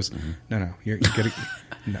bass. She goes, no, you got to,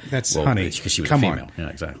 no, that's honey. Because she was come a female. on, yeah,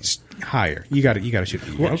 exactly. Higher. You got to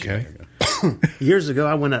shoot. Well, okay. Years ago,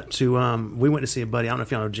 I went up to we went to see a buddy. I don't know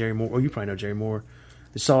if y'all know Jerry Moore. Well, you probably know Jerry Moore,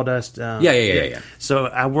 the Sawdust. Yeah. So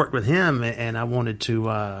I worked with him, and I wanted to.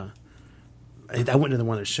 I went to one of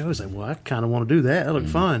their shows. Like, well, I kind of want to do that. That looked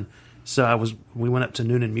fun. So we went up to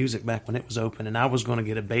Noonan Music back when it was open, and I was going to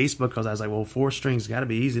get a bass because I was like, well, 4 strings got to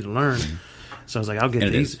be easy to learn. So I was like, I'll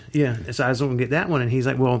get these. Yeah. And so I was going to get that one, and he's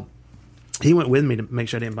like, well, he went with me to make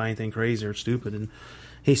sure I didn't buy anything crazy or stupid, and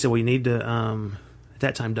he said, well, you need to. At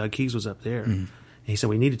that time, Doug Keys was up there. And he said,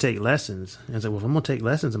 we need to take lessons. And I said, well, if I'm going to take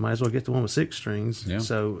lessons, I might as well get the one with 6 strings. Yeah.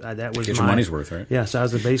 So that was get your money's worth, right? Yeah, so I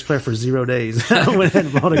was a bass player for 0 days. I went ahead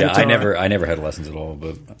and bought a guitar. I never had lessons at all.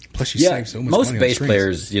 But plus, you save so much most money bass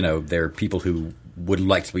players, they're people who would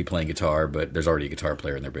like to be playing guitar, but there's already a guitar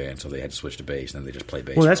player in their band, so they had to switch to bass, and then they just play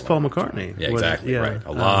bass. Well, that's Paul McCartney. Yeah, exactly. Right.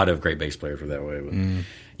 A lot of great bass players were that way. But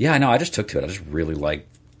yeah, no, I just took to it. I just really like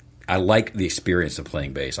the experience of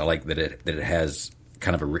playing bass. I like that it has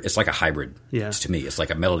kind of it's like a hybrid. Yeah. To me, it's like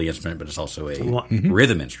a melody instrument, but it's also a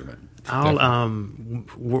rhythm instrument.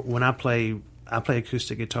 When I play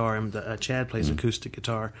acoustic guitar, and Chad plays acoustic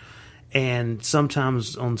guitar, and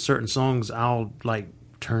sometimes on certain songs I'll like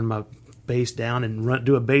turn my bass down and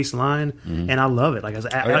do a bass line, and I love it. Like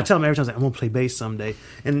I tell them every time, I'm going to play bass someday,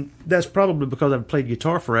 and that's probably because I've played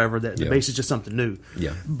guitar forever. That the bass is just something new.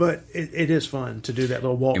 Yeah, but it is fun to do that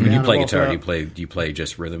little walk. And when you play guitar, do you play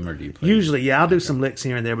just rhythm, or do you play? Usually, I'll do some licks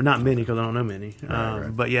here and there, but not many because I don't know many. Right.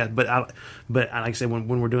 But like I said, when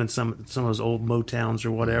we're doing some of those old Motowns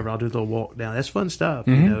or whatever, I'll do the little walk down. That's fun stuff,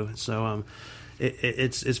 So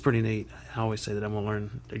it's pretty neat. I always say that I'm going to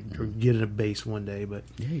learn or get a bass one day, but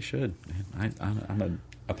yeah, you should. I'm an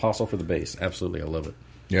apostle for the bass. Absolutely, I love it.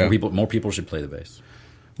 Yeah, more people should play the bass.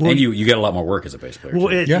 Well, and you get a lot more work as a bass player. Well,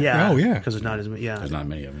 because there's not as many. Yeah, there's not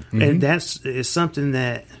many of them, and it's something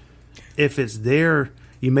that if it's there,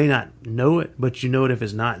 you may not know it, but you know it if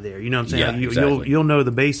it's not there. You know what I'm saying? Yeah, exactly. You'll know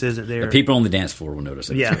the bass isn't there. The people on the dance floor will notice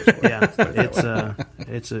it. Yeah,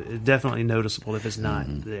 it's definitely noticeable if it's not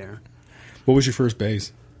there. What was your first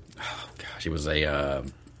bass? Oh gosh, it was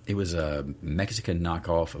a Mexican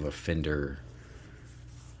knockoff of a Fender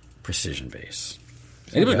Precision bass.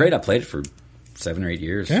 And it was great. I played it for 7 or 8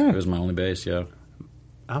 years. Yeah. It was my only bass. Yeah.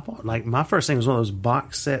 I bought my first thing was one of those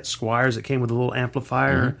box set Squires that came with a little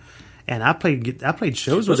amplifier. And I played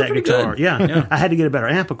shows with that guitar. Yeah. I had to get a better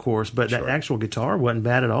amp, of course, but that actual guitar wasn't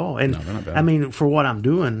bad at all. And no, they're not bad. I mean, for what I'm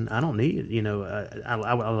doing, I don't need it. I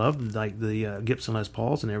love like the Gibson Les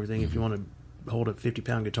Pauls and everything. If you want to hold a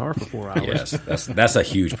 50-pound guitar for 4 hours, yes, that's a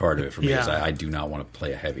huge part of it for me. Is I do not want to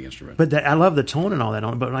play a heavy instrument. But I love the tone and all that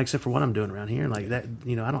on it. But like I said, for what I'm doing around here, like that,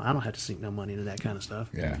 I don't have to sink no money into that kind of stuff.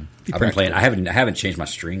 Yeah, I've been playing. I haven't changed my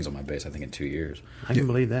strings on my bass. I think in 2 years. I can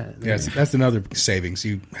believe that. Yeah, that's another savings.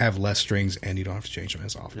 You have less strings and you don't have to change them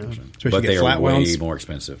as often. Yeah. But they are way more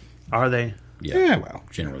expensive. Are they? Yeah. Well,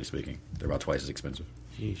 generally speaking, they're about twice as expensive.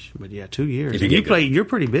 Yeesh. But 2 years. You play. You're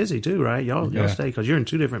pretty busy too, right? Y'all stay because you're in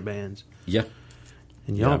 2 different bands. Yeah.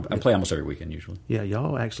 And I play almost every weekend usually. Yeah,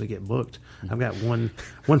 y'all actually get booked. I've got one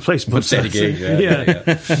place booked. Steady gig.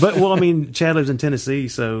 Yeah. But well, I mean, Chad lives in Tennessee,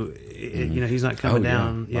 so he's not coming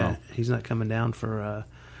down. Yeah, wow. He's not coming down for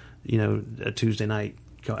a Tuesday night.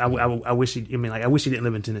 I wish he. I wish he didn't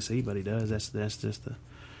live in Tennessee, but he does. That's just the.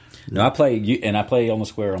 No, I play on the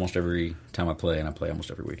square almost every time I play, and I play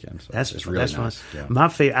almost every weekend. So it's really nice. Fun. Yeah. My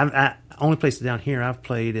favorite, only place down here I've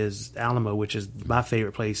played is Alamo, which is my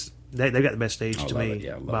favorite place. They got the best stage to me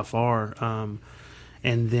by far.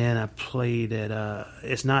 And then I played at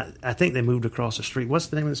it's not. I think they moved across the street. What's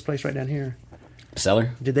the name of this place right down here?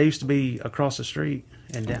 Cellar. Did they used to be across the street?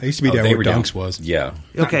 And down? They used to be down where Dunks was. Yeah.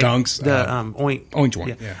 Okay. Not Dunks. The Oink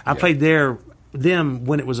Joint. Yeah. I played them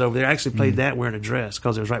when it was over there. I actually played that wearing a dress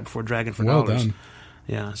because it was right before Dragon for $. Done.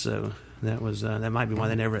 Yeah. So that was that might be why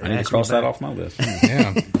they never. I need to cross that off my list.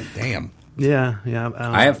 Yeah. Damn. Yeah.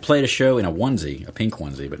 I have played a show in a onesie, a pink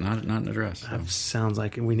onesie, but not in a dress. So. Sounds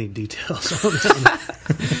like we need details on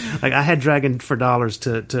that. Like I had Dragon for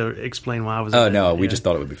 $, to explain why I was. Oh no, we just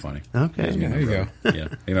thought it would be funny. Okay, there you go. Yeah,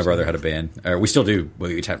 me and my brother had a band. We still do.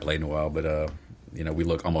 We haven't played in a while, but we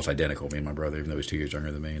look almost identical. Me and my brother, even though he's 2 years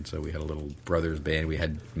younger than me, and so we had a little brothers band. We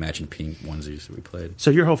had matching pink onesies that we played.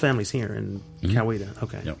 So your whole family's here in Coweta.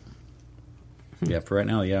 Okay. Yep. Yeah, for right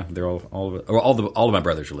now, yeah, they're all of my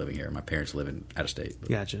brothers are living here. My parents live out of state. But.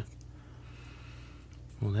 Gotcha.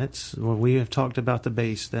 Well, we have talked about the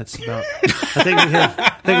bass. That's about. I think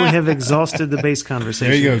we have exhausted the bass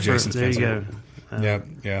conversation. There you go, Jason. There you go.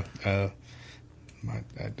 Yeah.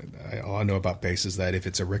 All I know about bass is that if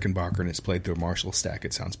it's a Rickenbacker and it's played through a Marshall stack,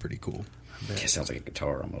 it sounds pretty cool. It sounds like a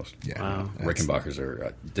guitar almost. Yeah, wow. Rickenbackers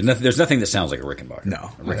are. There's nothing that sounds like a Rickenbacker.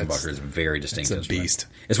 No, a Rickenbacker is a very distinct. It's a beast.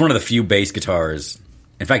 It's one of the few bass guitars.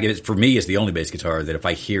 In fact, for me, it's the only bass guitar that if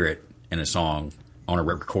I hear it in a song on a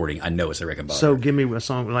recording, I know it's a Rickenbacker. So give me a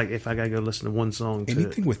song, like if I got to go listen to one song.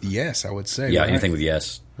 Anything with Yes, I would say. Yeah, right? anything with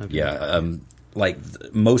Yes. Okay. Yeah. Like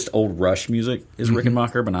most old Rush music is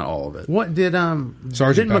Rickenbacker, but not all of it. What did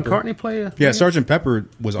Sgt. didn't Pepper. McCartney play? Yeah, Sgt. Pepper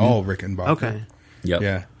was all Rickenbacker. Okay. Yep.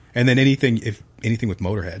 Yeah, and then anything with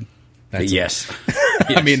Motorhead. Yes.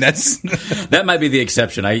 I mean that's that might be the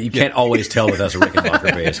exception. You can't always tell that that's a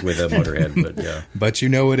Rickenbacker bass with a Motorhead, but yeah. But you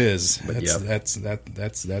know it is. But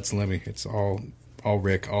That's Lemmy. It's all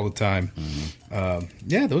Rick all the time.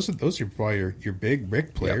 Yeah, those are probably your big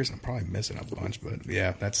Rick players. Yep. I'm probably missing a bunch, but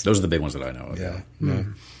yeah, those are the big ones that I know of. Yeah. No.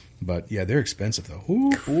 But yeah, they're expensive though.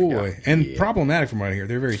 Ooh, boy, and problematic from what I hear.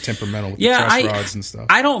 They're very temperamental with the truss rods and stuff.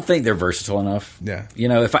 I don't think they're versatile enough. Yeah,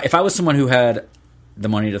 if I was someone who had the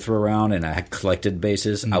money to throw around and I had collected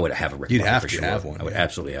basses, I would have a Rickenbacker. You'd have for to sure. have one. I would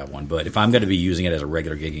absolutely have one. But if I'm going to be using it as a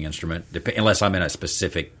regular gigging instrument, unless I'm in a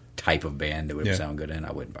specific type of band that would sound good in,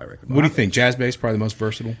 I wouldn't buy a Rickenbacker. What do you think? Jazz bass probably the most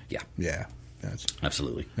versatile. Yeah.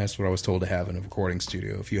 Absolutely. That's what I was told to have in a recording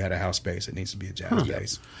studio. If you had a house bass, it needs to be a jazz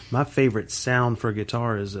bass. My favorite sound for a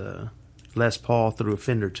guitar is Les Paul through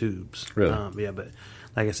Fender tubes. Really? Yeah, but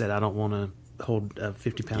like I said, I don't want to hold a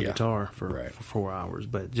 50-pound guitar for 4 hours.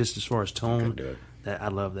 But just as far as tone, I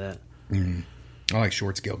love that. I like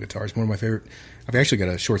short scale guitars. One of my favorite. I've actually got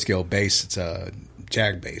a short scale bass. It's a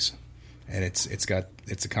Jag bass, and it's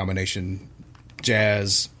a combination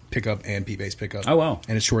jazz pickup and P bass pickup. Oh wow!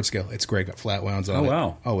 And it's short scale. It's great. Got flat wounds on it. Oh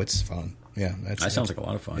wow! Oh, it's fun. Yeah, that sounds like a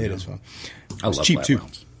lot of fun. It is fun. I love cheap flat too.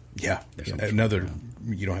 wounds. Yeah. Another.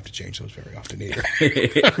 You don't have to change those very often either.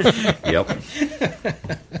 Yep.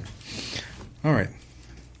 All right.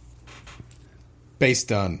 Bass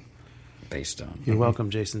done. You're welcome,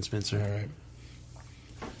 Jason Spencer. All right.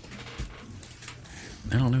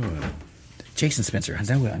 I don't know. Jason Spencer. I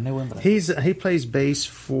know him. He plays bass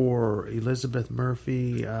for Elizabeth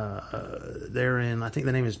Murphy. They're in, I think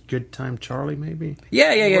the name is Good Time Charlie, maybe?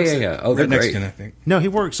 Yeah. Oh, they're Red great. Mexican, I think. No, he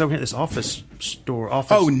works over here at this office store.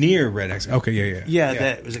 Oh, near Red Mexican. Okay, yeah. Yeah,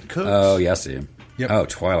 that was it Cooks? Oh, yeah, I see him. Yep. Oh,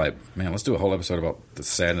 Twilight. Man, let's do a whole episode about the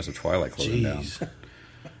sadness of Twilight closing down.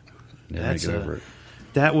 Never get over it.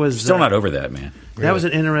 That was still not over that, man. That was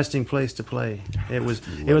an interesting place to play. It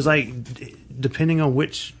was like depending on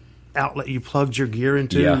which outlet you plugged your gear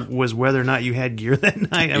into was whether or not you had gear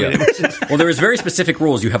that night. I mean, it was just... Well, there was very specific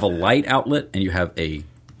rules. You have a light outlet and you have a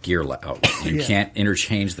gear outlet. You can't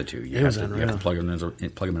interchange the two. You have to plug them into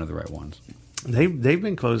the right ones. They've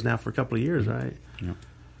been closed now for a couple of years, right? Yeah.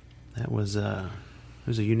 That was it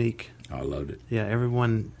was a unique. Oh, I loved it. Yeah,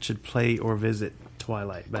 everyone should play or visit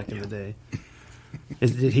Twilight back in the day.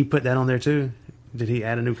 Did he put that on there too? Did he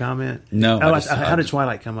add a new comment? No. How did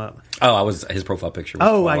Twilight come up? Oh, his profile picture was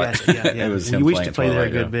Twilight. I got you. Yeah. It was him we used to play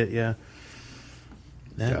Twilight, there a good bit, yeah.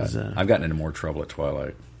 I've gotten into more trouble at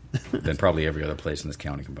Twilight than probably every other place in this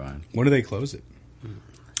county combined. When do they close it? I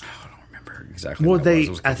don't remember exactly. Well, it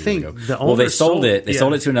was I think the owner they sold it. They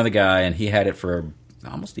sold it to another guy, and he had it for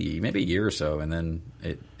almost maybe a year or so, and then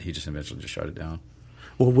he just eventually just shut it down.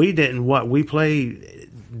 Well, we didn't. What we played,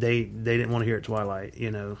 they didn't want to hear at Twilight.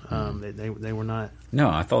 You know, they were not. No,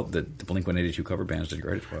 I thought that the Blink-182 cover bands did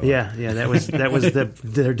great at Twilight. Yeah, that was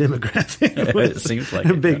their demographic. It seems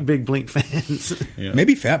like big Blink fans. Yeah.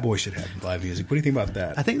 Maybe Fat Boy should have live music. What do you think about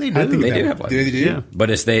that? I think they do. They do have live music. They do. Yeah. But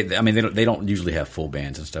they don't usually have full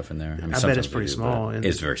bands and stuff in there. I bet it's pretty small.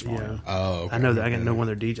 It's very small. Yeah. Oh, okay. I know that. I got no one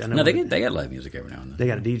their DJ. No, they got live music every now and then. They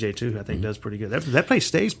got a DJ too. I think does pretty good. That place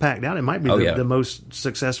stays packed out. It might be the most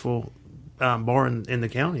successful bar in the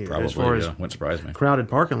county Probably, as far as wouldn't surprise me. Crowded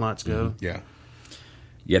parking lots go. Yeah.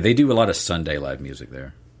 Yeah, they do a lot of Sunday live music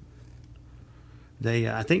there. They,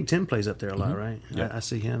 I think Tim plays up there a lot, right? Yeah. I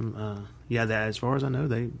see him. As far as I know,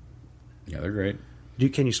 they're great.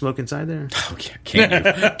 Can you smoke inside there? Oh, can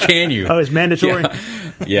you? Can you? Oh, it's mandatory.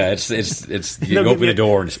 Yeah, it's you open the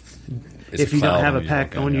door and it's if you don't have a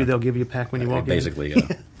pack on you, they'll give you a pack when you walk basically, in.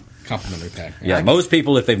 Yeah. Complimentary pack. Yeah, most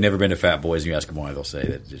people, if they've never been to Fat Boys and you ask them why, they'll say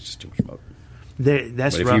that it's just too much smoke.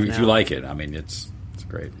 That's but rough if you like it, I mean, it's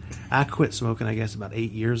great. I quit smoking, I guess, about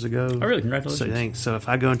 8 years ago. Oh, really? Congratulations. So thanks. So if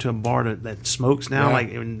I go into a bar that smokes now,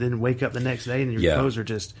 and then wake up the next day and your clothes are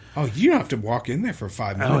just... Oh, you don't have to walk in there for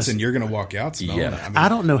 5 minutes and you're going to walk out smelling it. I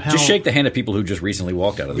don't know how... Just shake the hand of people who just recently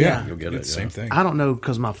walked out of there. Yeah, you'll get it. Same thing. I don't know,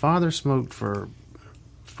 because my father smoked for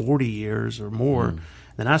 40 years or more.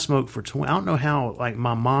 Then I smoked for 20. I don't know how, like,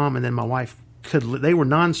 my mom and then my wife they were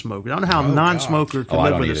non-smokers. I don't know how a non-smoker could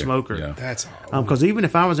live with a smoker. Yeah. That's because even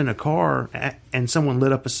if I was in a car and someone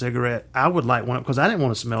lit up a cigarette, I would light one up because I didn't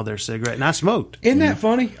want to smell their cigarette, and I smoked. Isn't that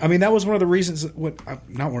funny? I mean, that was one of the reasons.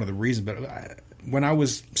 Not one of the reasons, but when I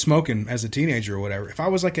was smoking as a teenager or whatever, if I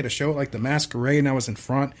was like at a show like the Masquerade and I was in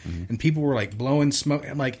front and people were like blowing smoke,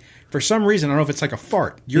 and like for some reason, I don't know if it's like a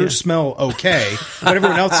fart. Yours smell okay, but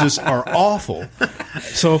everyone else's are awful.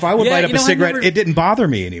 So if I would light up a cigarette, it didn't bother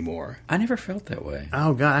me anymore. I never felt that way.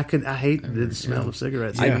 Oh God, I hate the smell of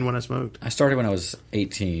cigarettes even when I smoked. I started when I was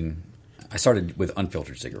 18. I started with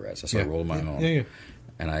unfiltered cigarettes. I started rolling my own,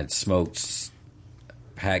 and I had smoked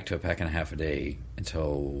pack to a pack and a half a day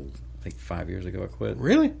until I think 5 years ago. I quit.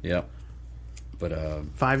 Really? Yeah. But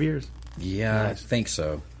 5 years. Yeah, nice. I think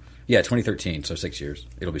so. Yeah, 2013, so 6 years.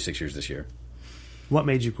 It'll be 6 years this year. What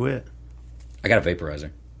made you quit? I got a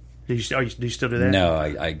vaporizer. Do you still do that? No,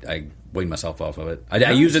 I weaned myself off of it.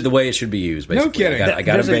 I use it the way it should be used. Basically. No kidding. I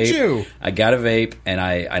got a vape. I got a vape, and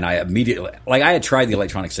I immediately I had tried the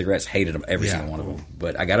electronic cigarettes, hated them, every single one of them.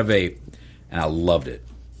 But I got a vape, and I loved it,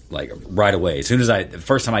 like right away. As soon as the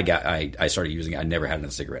first time I started using it, I never had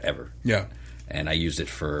another cigarette ever. Yeah, and I used it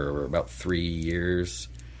for about 3 years,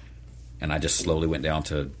 and I just slowly went down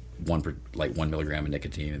to 1 milligram of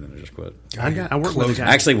nicotine, and then I just quit. I work with a guy.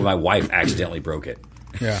 Actually, my wife accidentally broke it.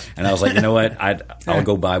 Yeah, and I was like, you know what? I'll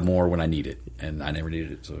go buy more when I need it, and I never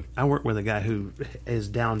needed it. So I work with a guy who is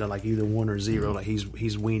down to like either 1 or 0. Like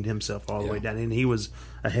he's weaned himself all the way down, and he was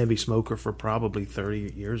a heavy smoker for probably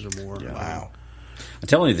 30 years or more. Yeah. Wow. I'm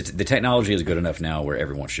telling you, the technology is good enough now where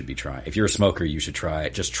everyone should be trying. If you're a smoker, you should try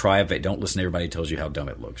it. Just try it. Don't listen to everybody who tells you how dumb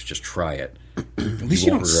it looks. Just try it. At least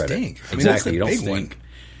you don't stink. Exactly, you don't stink.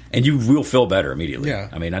 And you will feel better immediately. Yeah.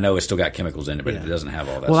 I mean, I know it's still got chemicals in it, but it doesn't have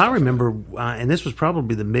all that stuff. Well, I remember, and this was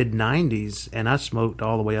probably the mid-'90s, and I smoked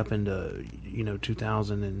all the way up into,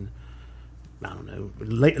 2000 and, I don't know,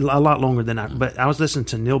 a lot longer than but I was listening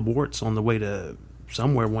to Neil Bortz on the way to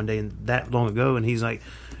somewhere one day that long ago, and he's like,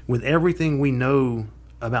 with everything we know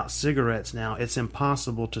about cigarettes now, it's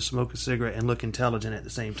impossible to smoke a cigarette and look intelligent at the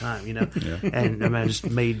same time, And I mean, I just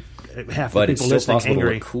made half the people listening angry.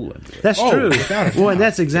 To look cool. That's true. Well, and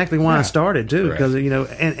that's exactly why I started too, because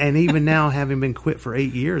and even now, having been quit for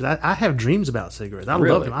 8 years, I have dreams about cigarettes. I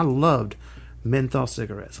loved them. I loved menthol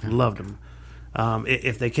cigarettes. I loved them.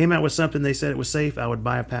 If they came out with something they said it was safe, I would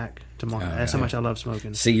buy a pack tomorrow. That's how much I love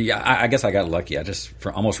smoking. See, I guess I got lucky.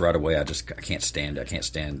 Almost right away, I can't stand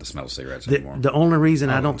the smell of cigarettes anymore. The only reason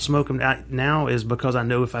I don't smoke them now is because I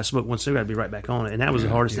know if I smoke one cigarette, I'd be right back on it. And that was the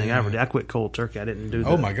hardest thing I ever did. I quit cold turkey. I didn't do that.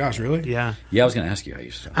 Oh my gosh, really? Yeah. Yeah, I was going to ask you how you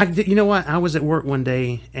started. You know what? I was at work one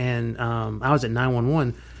day, and I was at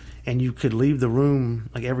 911, and you could leave the room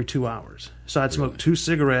like every 2 hours. So I'd smoke 2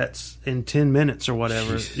 cigarettes in 10 minutes or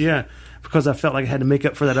whatever. Jeez. Yeah. Because I felt like I had to make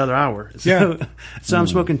up for that other hour. So I'm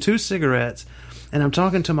smoking 2 cigarettes, and I'm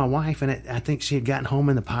talking to my wife, and I think she had gotten home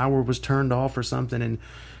and the power was turned off or something. And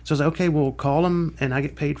so I was like, okay, we'll call them, and I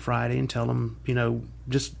get paid Friday, and tell them,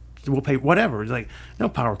 just we'll pay whatever. It's like, no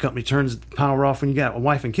power company turns the power off when you got a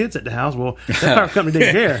wife and kids at the house. Well, that power company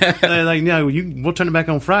didn't care. They're like, no, we'll turn it back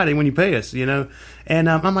on Friday when you pay us, And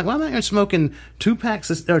I'm like, well, I'm not going smoking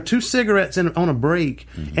 2 cigarettes on a break,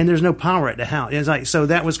 and there's no power at the house. It's like, so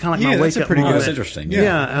that was kind of like my wake up moment. That's interesting.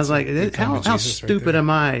 Yeah, I was like, how stupid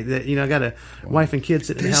am I that I got a wife and kids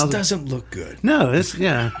sitting in the house? This doesn't look good. No, it's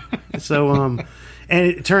So and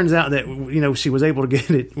it turns out that she was able to get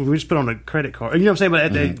it. We just put on a credit card. You know what I'm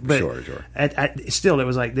saying? But sure. Still, it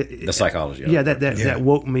was like the psychology. Yeah, that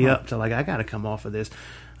woke me up to like I got to come off of this.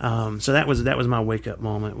 So that was my wake up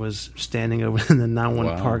moment, was standing over in the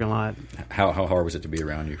 911 parking lot. How hard was it to be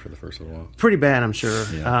around you for the first little while? Pretty bad, I'm sure.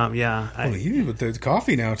 Yeah. You with the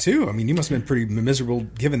coffee now too. I mean, you must have been pretty miserable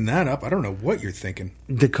giving that up. I don't know what you're thinking.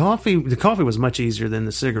 The coffee was much easier than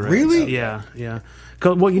the cigarettes. Really? Yeah.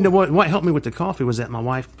 Well, you know what helped me with the coffee was that my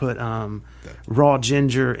wife put raw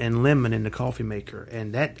ginger and lemon in the coffee maker,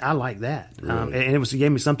 and that I like that. Really? And it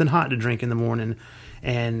gave me something hot to drink in the morning,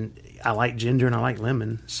 and I like ginger and I like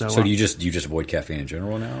lemon. So do you just avoid caffeine in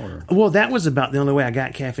general now? Or? Well, that was about the only way I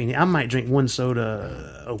got caffeine. I might drink 1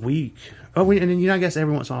 soda a week. Oh, and then I guess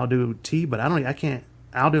every once in a while I'll do tea, but I can't.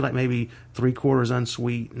 I'll do like maybe 3/4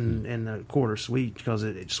 unsweet and 1/4 sweet, because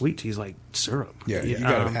sweet tea is like syrup. Yeah, you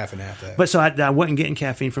got to half and half that. But so I wasn't getting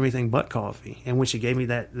caffeine from anything but coffee. And when she gave me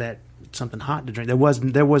that something hot to drink,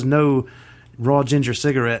 there was no raw ginger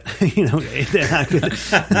cigarette, that I could.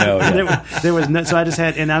 There was no. So I just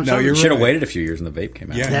had, and you should have waited a few years when the vape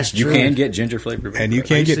came out. Yeah, that's true. You can get ginger flavored, and you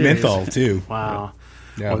can get menthol too. Wow.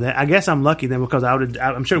 Yeah. Well, I guess I'm lucky then, because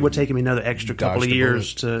I'm sure it would take me another extra couple of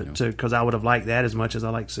years to because I would have liked that as much as I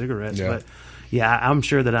like cigarettes. Yeah. But yeah, I'm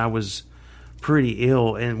sure that I was pretty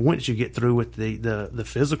ill. And once you get through with the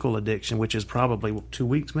physical addiction, which is probably 2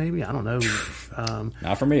 weeks, maybe, I don't know.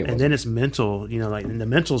 Not for me. And then it's mental, and the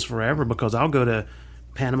mental's forever, because I'll go to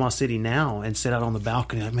Panama City now and sit out on the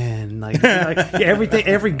balcony, like, man, everything,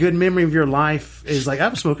 every good memory of your life is like, I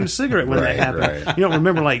was smoking a cigarette when that happened. Right. You don't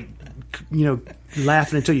remember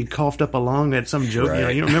laughing until you coughed up a lung at some joke.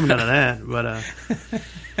 Right. You don't remember none of that. But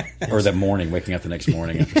or that morning, waking up the next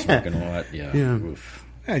morning after smoking a lot. Yeah. Oof.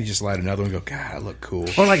 You just light another one and go, God, I look cool.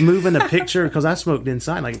 Or like moving a picture, because I smoked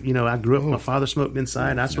inside. I grew up, my father smoked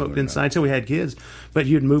inside, and I smoked inside until we had kids. But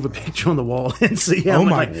you'd move a picture on the wall and see how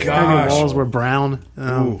your walls were brown.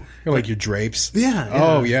 Like your drapes. Yeah.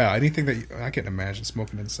 Oh, yeah. Anything that I couldn't imagine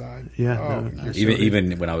smoking inside. Yeah.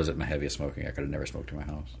 Even when I was at my heaviest smoking, I could have never smoked in my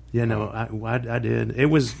house. Yeah, no, I did. It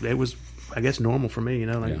was, I guess, normal for me,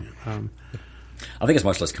 I think it's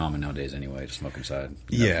much less common nowadays anyway to smoke inside.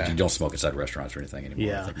 You don't smoke inside restaurants or anything anymore.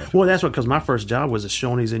 Yeah. Well, that's because my first job was at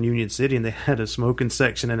Shoney's in Union City, and they had a smoking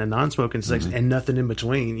section and a non-smoking section and nothing in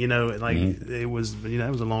between. It was, it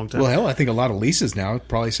was a long time. Well, hell, I think a lot of leases now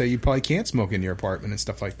probably say you probably can't smoke in your apartment and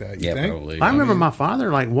stuff like that. You think? Probably. I remember my father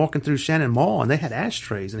walking through Shannon Mall, and they had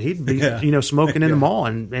ashtrays, and he'd be smoking in the mall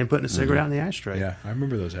and putting a cigarette out in the ashtray. Yeah, I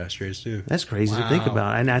remember those ashtrays too. That's crazy to think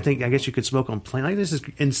about. And I guess you could smoke on plane. This is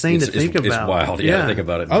insane to think about. It's wild. Yeah, to think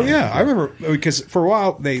about it. Oh yeah, I remember because for a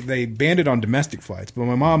while they banned it on domestic flights, but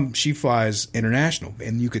my mom, she flies international,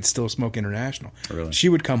 and you could still smoke international. Really? She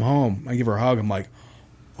would come home, I give her a hug, I'm like,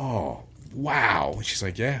 oh wow. And she's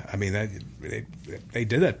like, yeah, I mean they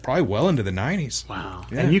did that probably well into the 90s. Wow.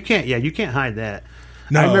 Yeah. And you can't hide that.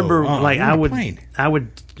 No, I remember I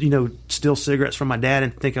would steal cigarettes from my dad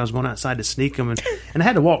and think I was going outside to sneak them, and I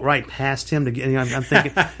had to walk right past him to get. I'm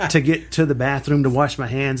thinking to get to the bathroom to wash my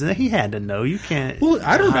hands, and he had to know. You can't. Well,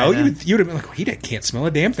 I don't know. You'd have been like, he can't smell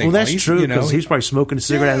a damn thing. Well, that's true, because he's probably smoking a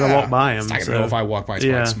cigarette as I walk by him. I don't know if I walk by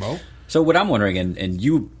and smoke. So what I'm wondering, and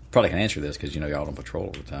you probably can answer this because y'all don't patrol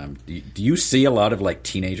all the time. Do you see a lot of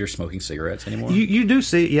teenagers smoking cigarettes anymore? You do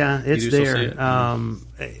see, it's there. Still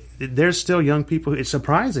see it? There's still young people.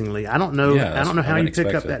 Surprisingly, I don't know. I don't know how you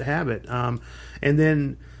pick up that habit. And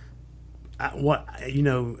then,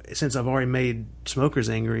 since I've already made smokers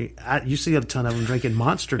angry, you see a ton of them drinking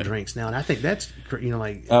Monster drinks now, and I think that's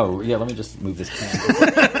Oh yeah, let me just move this can.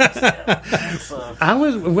 I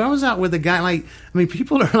was out with a guy.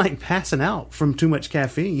 People are passing out from too much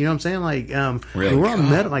caffeine. You know what I'm saying? Really?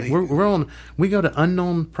 We're on we go to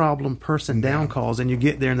unknown problem person down calls, and you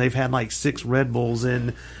get there and they've had 6 Red Bulls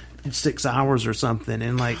in 6 hours or something,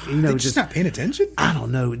 and they're just not paying attention. I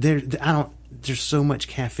don't know. There's so much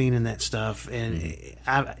caffeine in that stuff, and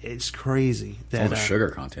it's crazy. All the sugar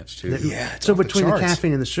contents too. So between the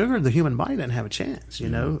caffeine and the sugar, the human body doesn't have a chance,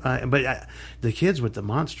 But the kids with the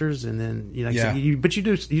Monsters, and then but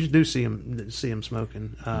you do see them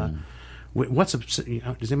smoking. Does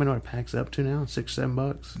anybody know what a pack's up to now?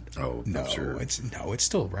 $6-7? Oh no, sure. It's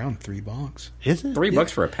still around $3. Is it $3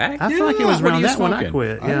 for a pack? I feel like it was around that when I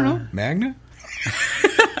quit. I don't know. Magna.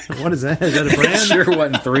 What is that? Is that a brand? Sure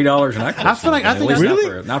wasn't $3 an I think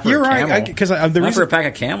really. Not for You're a right. Camel. Because not for a pack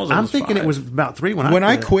of Camels. I'm thinking it was about $3 when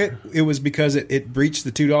I quit. It was because it breached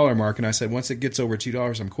the $2 mark, and I said once it gets over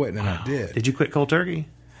 $2, I'm quitting, and I did. Did you quit cold turkey?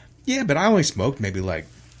 Yeah, but I only smoked maybe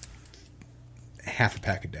half a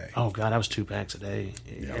pack a day. Oh God, I was 2 packs a day.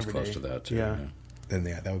 I was close to that too. Yeah. Then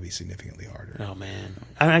that would be significantly harder. Oh man,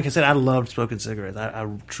 like I said, I loved smoking cigarettes. I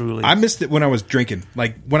truly. I missed it when I was drinking.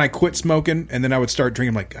 When I quit smoking, and then I would start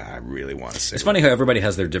drinking. I'm I really want a cigarette. It's funny how everybody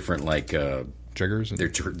has their different triggers. Their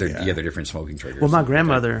different smoking triggers. Well, my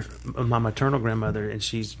grandmother, my maternal grandmother, and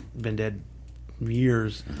she's been dead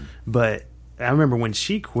years, but I remember when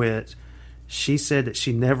she quit. She said that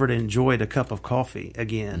she never enjoyed a cup of coffee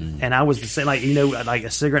again, and I was the same. A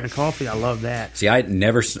cigarette and coffee. I love that. See, I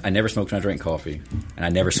never smoked when I drank coffee, and I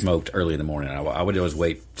never smoked early in the morning. I would always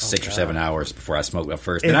wait 6 or 7 hours before I smoked at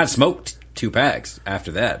first. Then I'd smoked 2 packs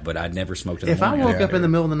after that, but I never smoked in the morning. If I woke up in the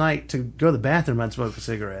middle of the night to go to the bathroom, I'd smoke a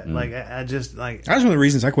cigarette. I just That was one of the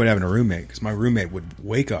reasons I quit having a roommate, because my roommate would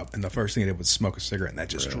wake up and the first thing he did was smoke a cigarette, and that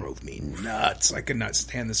just drove me nuts. I could not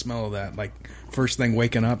stand the smell of that. First thing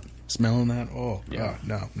waking up. Smelling that? Oh, yeah.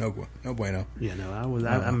 No bueno. Yeah, no,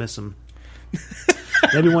 I miss them.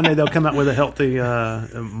 Maybe one day they'll come out with a healthy.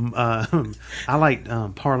 I like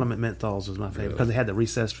Parliament menthols was my favorite because they had the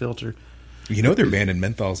recessed filter. They're banning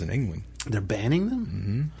menthols in England. They're banning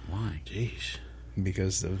them? Mm-hmm. Why? Jeez.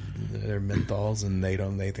 Because of their menthols, and they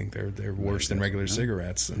think they're worse than regular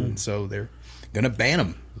cigarettes, and so they're going to ban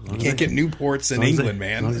them. You can't get Newports in England,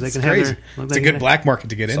 man. It's crazy. It's a good black market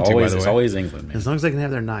to get into, by the way. It's always England, man. As long as they can have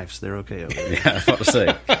their knives, they're okay over there. Yeah, I was about to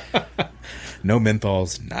say. No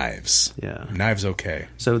menthols, knives. Yeah. Knives okay.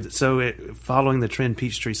 So following the trend,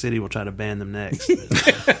 Peachtree City will try to ban them next.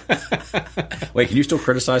 Wait, can you still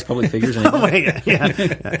criticize public figures anymore? Oh, wait,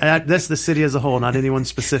 yeah. That's the city as a whole, not anyone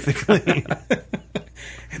specifically.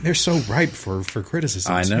 And they're so ripe for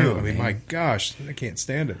criticism, I know. too. I mean, my gosh, I can't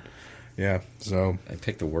stand it. Yeah, so... I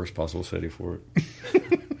picked the worst possible city for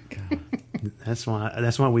it. That's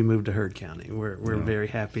why we moved to Heard County. We're very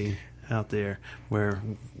happy out there, where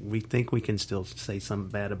we think we can still say something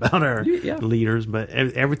bad about our leaders, but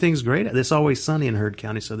everything's great. It's always sunny in Heard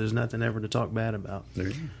County, so there's nothing ever to talk bad about.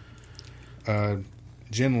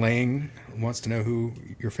 Jen Lang wants to know who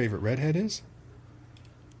your favorite redhead is.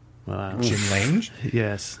 Jen Lang?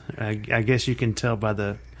 Yes, I guess you can tell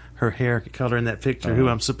by her hair color in that picture who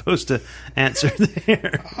I'm supposed to answer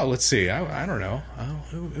there. Oh, let's see. I don't know.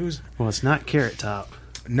 Who's? Well, it's not Carrot Top.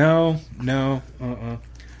 No.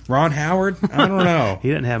 Ron Howard? I don't know. He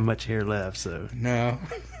didn't have much hair left, so no.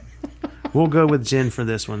 We'll go with Jen for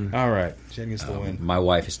this one. All right, Jen gets the win. My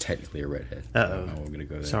wife is technically a redhead. Uh-oh. We're going to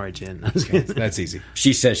go there. Sorry, Jen. Okay, that's easy.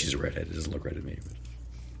 She says she's a redhead. It doesn't look red to me. But.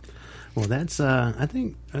 Well, that's. I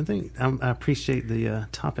think I appreciate the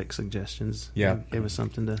topic suggestions. Yeah, gave us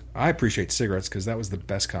something to. I appreciate cigarettes because that was the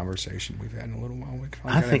best conversation we've had in a little while.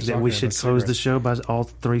 I think that we should close the show by all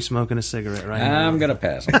three smoking a cigarette right now. I'm gonna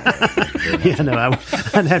pass. Yeah, no,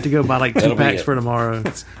 I'd have to go buy like 2 packs for tomorrow.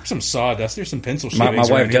 There's some sawdust. There's some pencil shavings.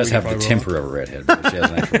 My wife does have the roll. temper of a redhead, but she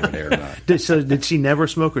has an actual red hair or not. Did she never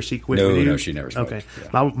smoke, or she quit? No, she never smoked. Okay,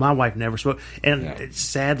 yeah. my wife never smoked, and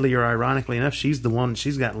sadly or ironically enough, she's the one.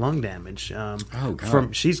 She's got lung damage. Oh,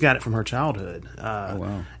 God. She's got it from her childhood.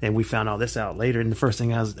 Wow. And we found all this out later. And the first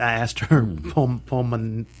thing I asked her,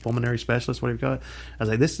 pulmonary specialist, whatever you call it, I was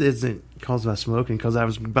like, this isn't caused by smoking, because I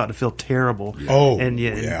was about to feel terrible. Oh, and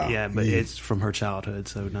but it's from her childhood,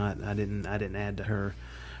 so I didn't add to her.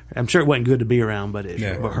 I'm sure it wasn't good to be around, but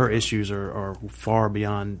but her issues are far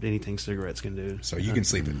beyond anything cigarettes can do. So you can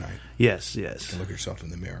sleep at night. Yes. You can look yourself in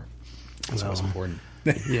the mirror. That's what's important.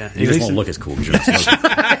 Yeah, you just won't look as cool because you're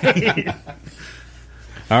not smoking.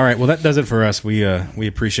 All right, well, that does it for us. We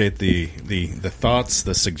appreciate the thoughts,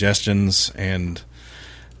 the suggestions, and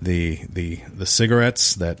the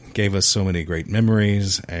cigarettes that gave us so many great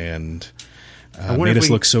memories and made us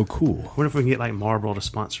look so cool. I wonder if we can get like Marlboro to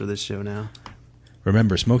sponsor this show now.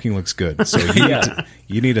 Remember, smoking looks good, so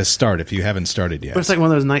you need to start if you haven't started yet. But it's like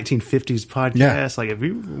one of those 1950s podcasts. Yeah. Like, if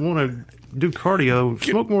you want to do cardio,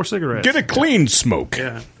 smoke more cigarettes. Get a clean smoke.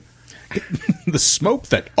 Yeah. The smoke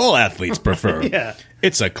that all athletes prefer. Yeah.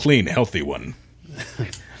 It's a clean, healthy one.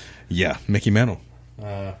 Yeah, Mickey Mantle.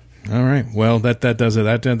 All right. Well, that does it.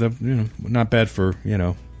 That not bad for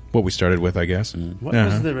what we started with, I guess. What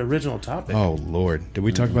was the original topic? Oh Lord, did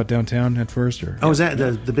we talk about downtown at first, or? Oh, was that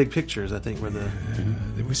the big pictures? I think were the.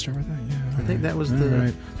 Did we start with that? Yeah. I think that was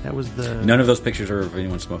that was the. None of those pictures are of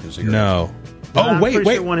anyone smoking cigarettes. No. Oh, wait.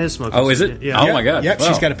 Sure one is smoking. Oh, is it? Yeah. Oh my God. Yep.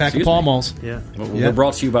 She's got a pack of Pall Malls. Yeah. We're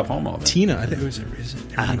brought to you by Pall Mall. Tina, I think it was.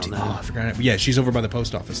 I don't know. Oh, I forgot. Yeah, she's over by the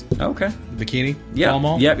post office. Okay. Bikini. Yeah. Pall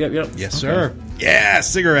Mall. Yep. Yes, sir. Yeah,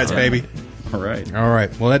 cigarettes, baby. All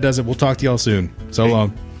right. Well, that does it. We'll talk to y'all soon. So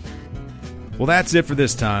long. Well, that's it for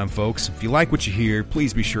this time, folks. If you like what you hear,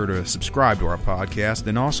 please be sure to subscribe to our podcast,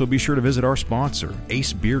 and also be sure to visit our sponsor,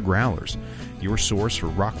 Ace Beer Growlers, your source for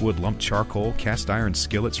Rockwood lumped charcoal, cast iron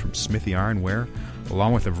skillets from Smithy Ironware,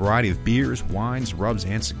 along with a variety of beers, wines, rubs,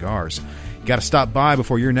 and cigars. You got to stop by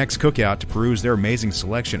before your next cookout to peruse their amazing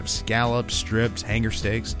selection of scallops, strips, hanger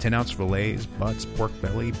steaks, 10-ounce fillets, butts, pork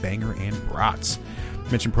belly, banger, and brats.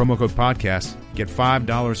 Mention promo code podcast. Get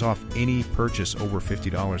 $5 off any purchase over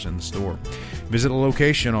 $50 in the store. Visit a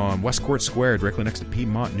location on West Court Square, directly next to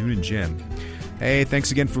Piedmont Noonan Gym. Hey,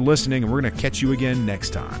 thanks again for listening, and we're going to catch you again next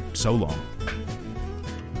time. So long.